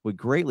would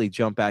greatly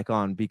jump back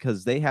on,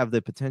 because they have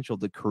the potential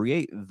to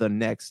create the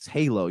next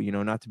Halo,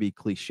 not to be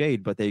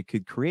cliched, but they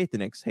could create the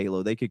next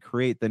Halo. They could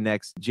create the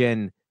next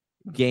gen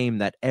game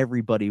that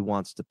everybody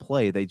wants to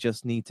play. They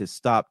just need to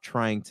stop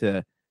trying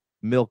to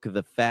milk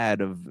the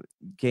fad of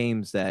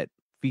games that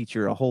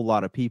feature a whole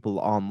lot of people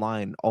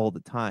online all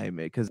the time,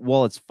 because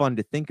while it's fun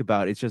to think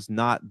about, it's just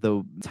not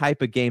the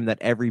type of game that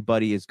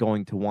everybody is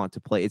going to want to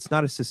play. It's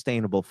not a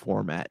sustainable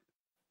format.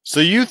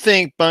 So you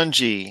think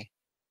Bungie,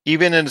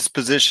 even in its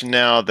position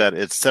now that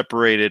it's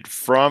separated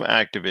from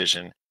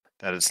Activision,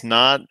 that it's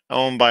not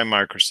owned by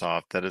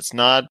Microsoft, that it's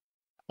not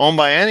owned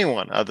by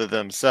anyone other than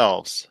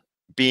themselves,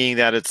 being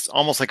that it's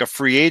almost like a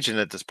free agent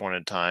at this point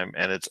in time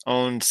and its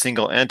own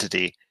single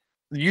entity,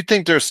 you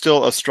think there's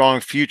still a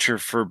strong future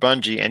for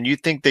Bungie, and you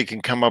think they can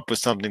come up with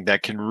something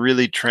that can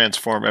really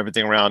transform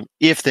everything around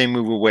if they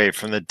move away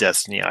from the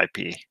Destiny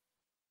IP?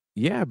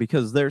 Yeah,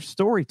 because they're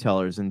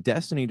storytellers, and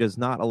Destiny does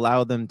not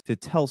allow them to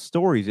tell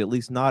stories, at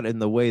least not in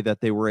the way that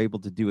they were able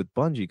to do with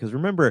Bungie. Because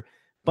remember,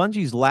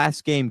 Bungie's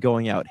last game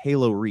going out,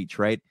 Halo Reach,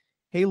 right?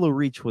 Halo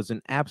Reach was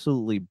an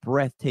absolutely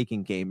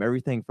breathtaking game.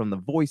 Everything from the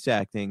voice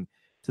acting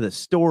to the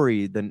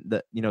story,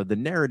 the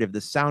narrative, the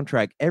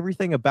soundtrack,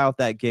 everything about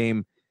that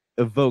game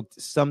evoked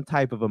some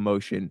type of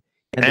emotion.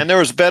 And there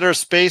was better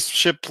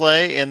spaceship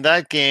play in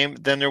that game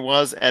than there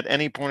was at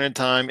any point in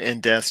time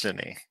in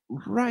Destiny.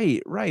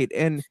 Right.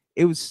 And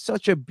it was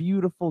such a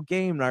beautiful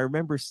game. And I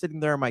remember sitting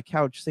there on my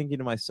couch thinking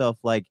to myself,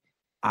 like,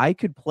 I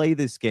could play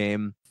this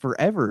game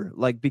forever,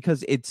 like,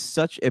 because it's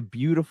such a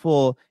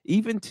beautiful,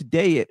 even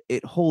today,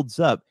 it holds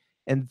up.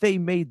 And they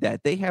made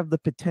that. They have the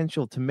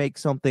potential to make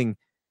something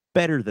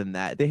better than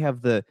that. They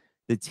have the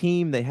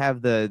team, they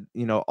have the,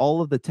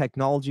 all of the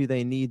technology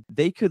they need.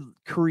 They could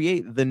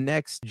create the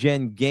next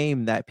gen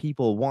game that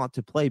people want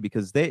to play,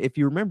 because if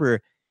you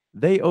remember,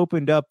 they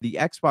opened up the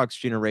Xbox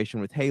generation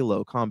with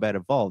Halo Combat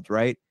Evolved,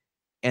 right?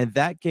 And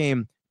that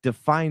game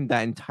defined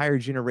that entire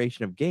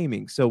generation of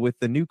gaming. So with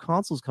the new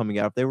consoles coming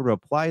out, if they were to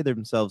apply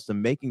themselves to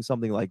making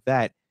something like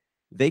that,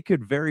 they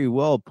could very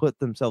well put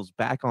themselves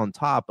back on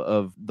top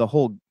of the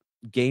whole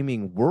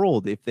gaming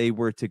world if they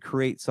were to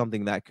create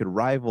something that could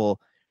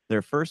rival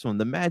their first one.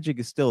 The magic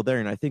is still there,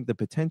 and I think the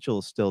potential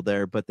is still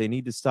there, but they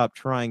need to stop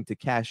trying to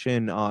cash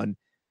in on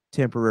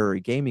temporary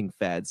gaming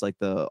fads like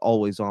the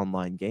always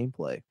online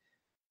gameplay.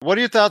 What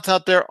are your thoughts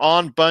out there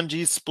on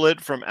Bungie's split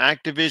from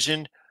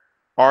Activision?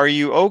 Are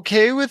you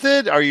okay with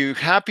it? Are you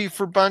happy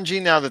for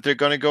Bungie now that they're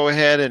going to go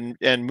ahead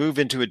and move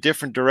into a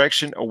different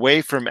direction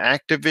away from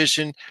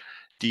Activision?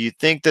 Do you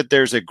think that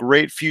there's a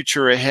great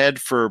future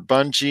ahead for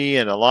Bungie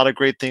and a lot of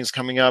great things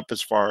coming up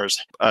as far as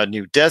a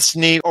new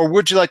Destiny? Or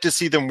would you like to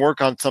see them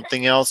work on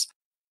something else?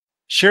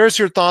 Share us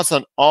your thoughts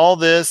on all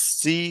this,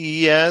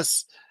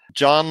 CES,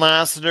 John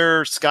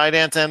Lassiter,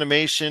 Skydance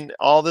Animation,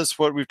 all this,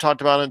 what we've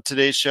talked about on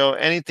today's show,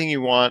 anything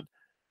you want,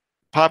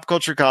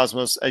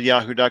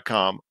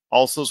 popculturecosmos@yahoo.com.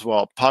 Also as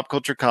well, Pop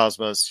Culture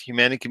Cosmos,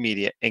 Humanity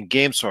Media, and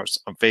Game Source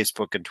on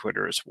Facebook and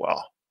Twitter as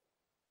well.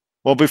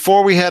 Well,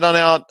 before we head on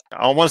out,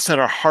 I want to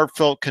send our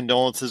heartfelt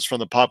condolences from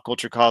the Pop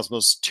Culture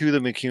Cosmos to the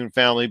McCune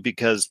family,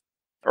 because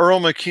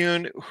Earl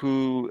McCune,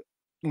 who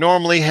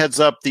normally heads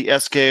up the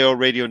SKO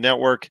radio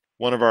network,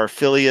 one of our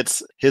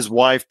affiliates, his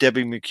wife,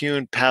 Debbie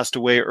McCune, passed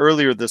away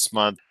earlier this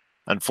month.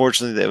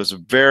 Unfortunately, it was a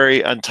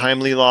very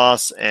untimely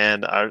loss,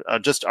 and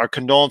our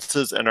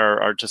condolences and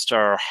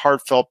our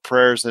heartfelt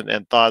prayers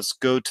and thoughts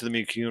go to the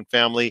McCune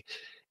family.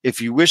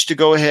 If you wish to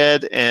go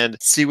ahead and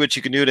see what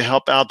you can do to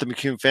help out the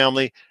McCune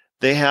family,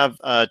 they have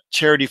a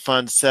charity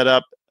fund set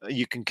up.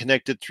 You can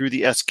connect it through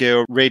the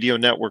SKO Radio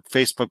Network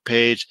Facebook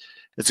page.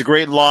 It's a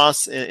great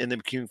loss in the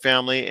McCune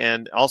family,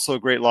 and also a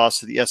great loss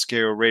to the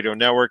SKO Radio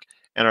Network.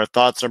 And our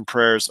thoughts and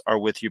prayers are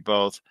with you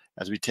both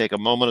as we take a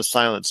moment of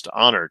silence to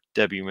honor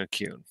Debbie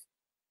McCune.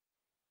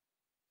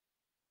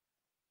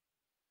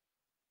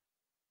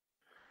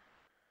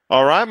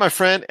 All right, my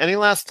friend, any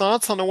last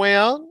thoughts on the way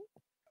out?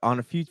 On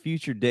a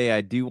future day,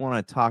 I do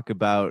want to talk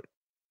about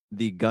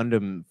the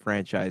Gundam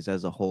franchise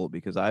as a whole,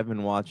 because I've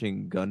been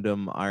watching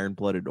Gundam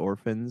Iron-Blooded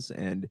Orphans,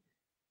 and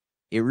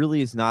it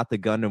really is not the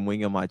Gundam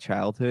Wing of my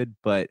childhood,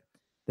 but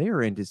they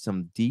are into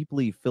some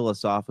deeply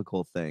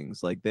philosophical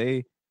things. Like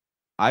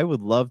I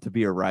would love to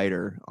be a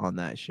writer on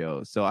that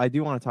show. So I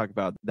do want to talk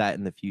about that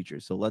in the future.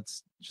 So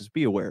let's just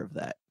be aware of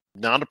that.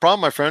 Not a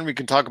problem, my friend. We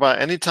can talk about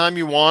it anytime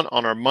you want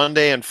on our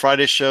Monday and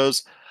Friday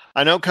shows.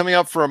 I know coming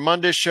up for a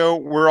Monday show,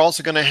 we're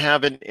also going to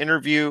have an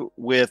interview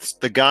with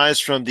the guys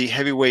from the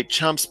Heavyweight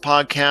Chumps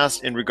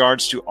podcast in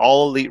regards to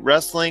All Elite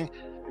Wrestling.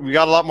 We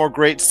got a lot more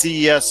great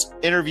CES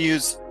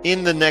interviews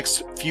in the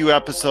next few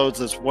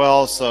episodes as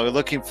well. So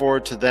looking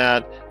forward to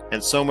that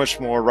and so much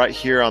more right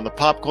here on the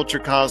Pop Culture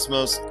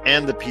Cosmos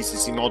and the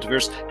PCC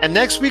Multiverse. And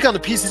next week on the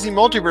PCC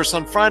Multiverse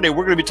on Friday,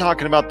 we're going to be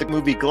talking about the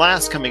movie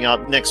Glass coming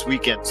out next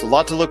weekend. So a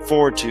lot to look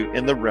forward to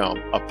in the realm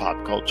of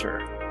pop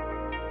culture.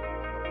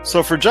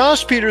 So for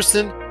Josh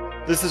Peterson,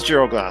 this is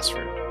Gerald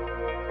Glassford.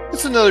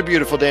 It's another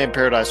beautiful day in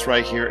paradise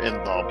right here in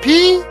the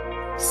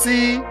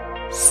PCC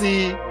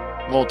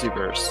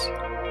Multiverse.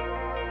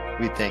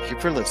 We thank you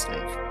for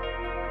listening.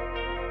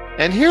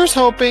 And here's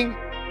hoping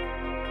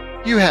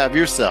you have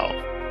yourself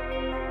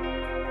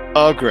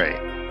a great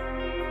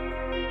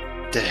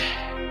day.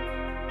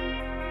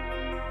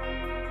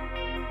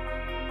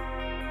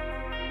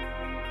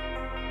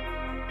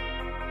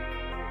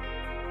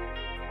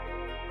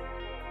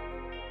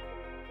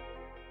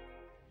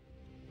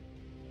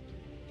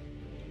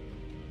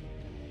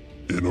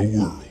 In a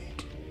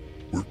world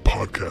where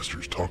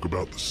podcasters talk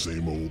about the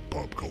same old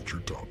pop culture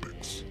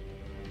topics,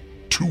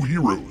 two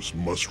heroes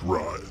must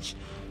rise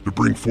to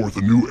bring forth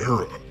a new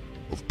era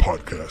of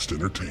podcast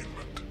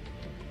entertainment.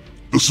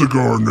 The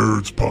Cigar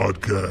Nerds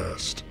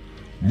Podcast.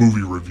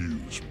 Movie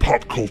reviews,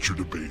 pop culture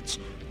debates,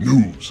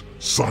 news,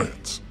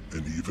 science,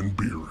 and even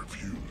beer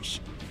reviews.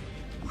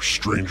 We're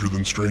stranger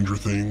than Stranger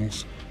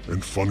Things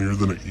and funnier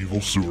than an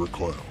evil sewer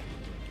clown.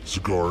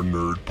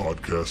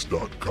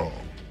 CigarNerdPodcast.com.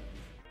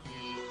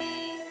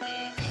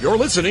 You're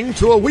listening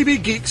to a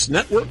Weeby Geeks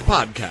Network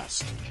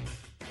podcast.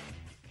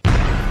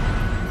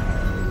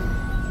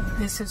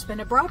 This has been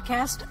a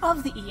broadcast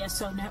of the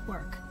ESO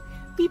Network.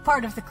 Be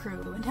part of the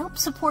crew and help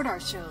support our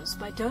shows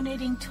by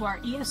donating to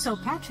our ESO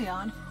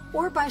Patreon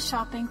or by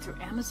shopping through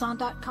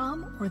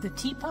Amazon.com or the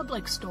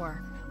TeePublic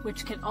store,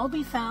 which can all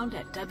be found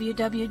at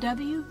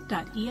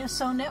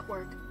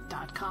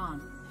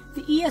www.esonetwork.com.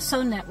 The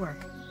ESO Network,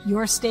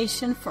 your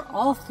station for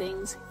all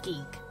things geek.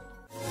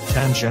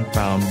 Tangent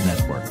Bound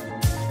Network.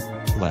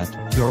 Let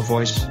your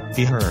voice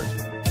be heard.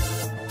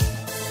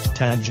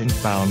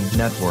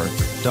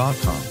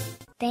 TangentBoundNetwork.com.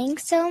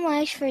 Thanks so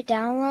much for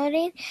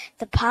downloading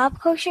the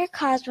Pop Culture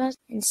Cosmos,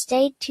 and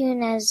stay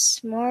tuned as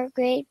more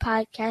great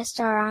podcasts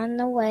are on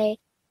the way.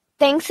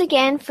 Thanks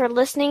again for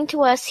listening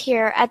to us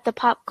here at the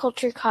Pop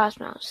Culture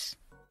Cosmos.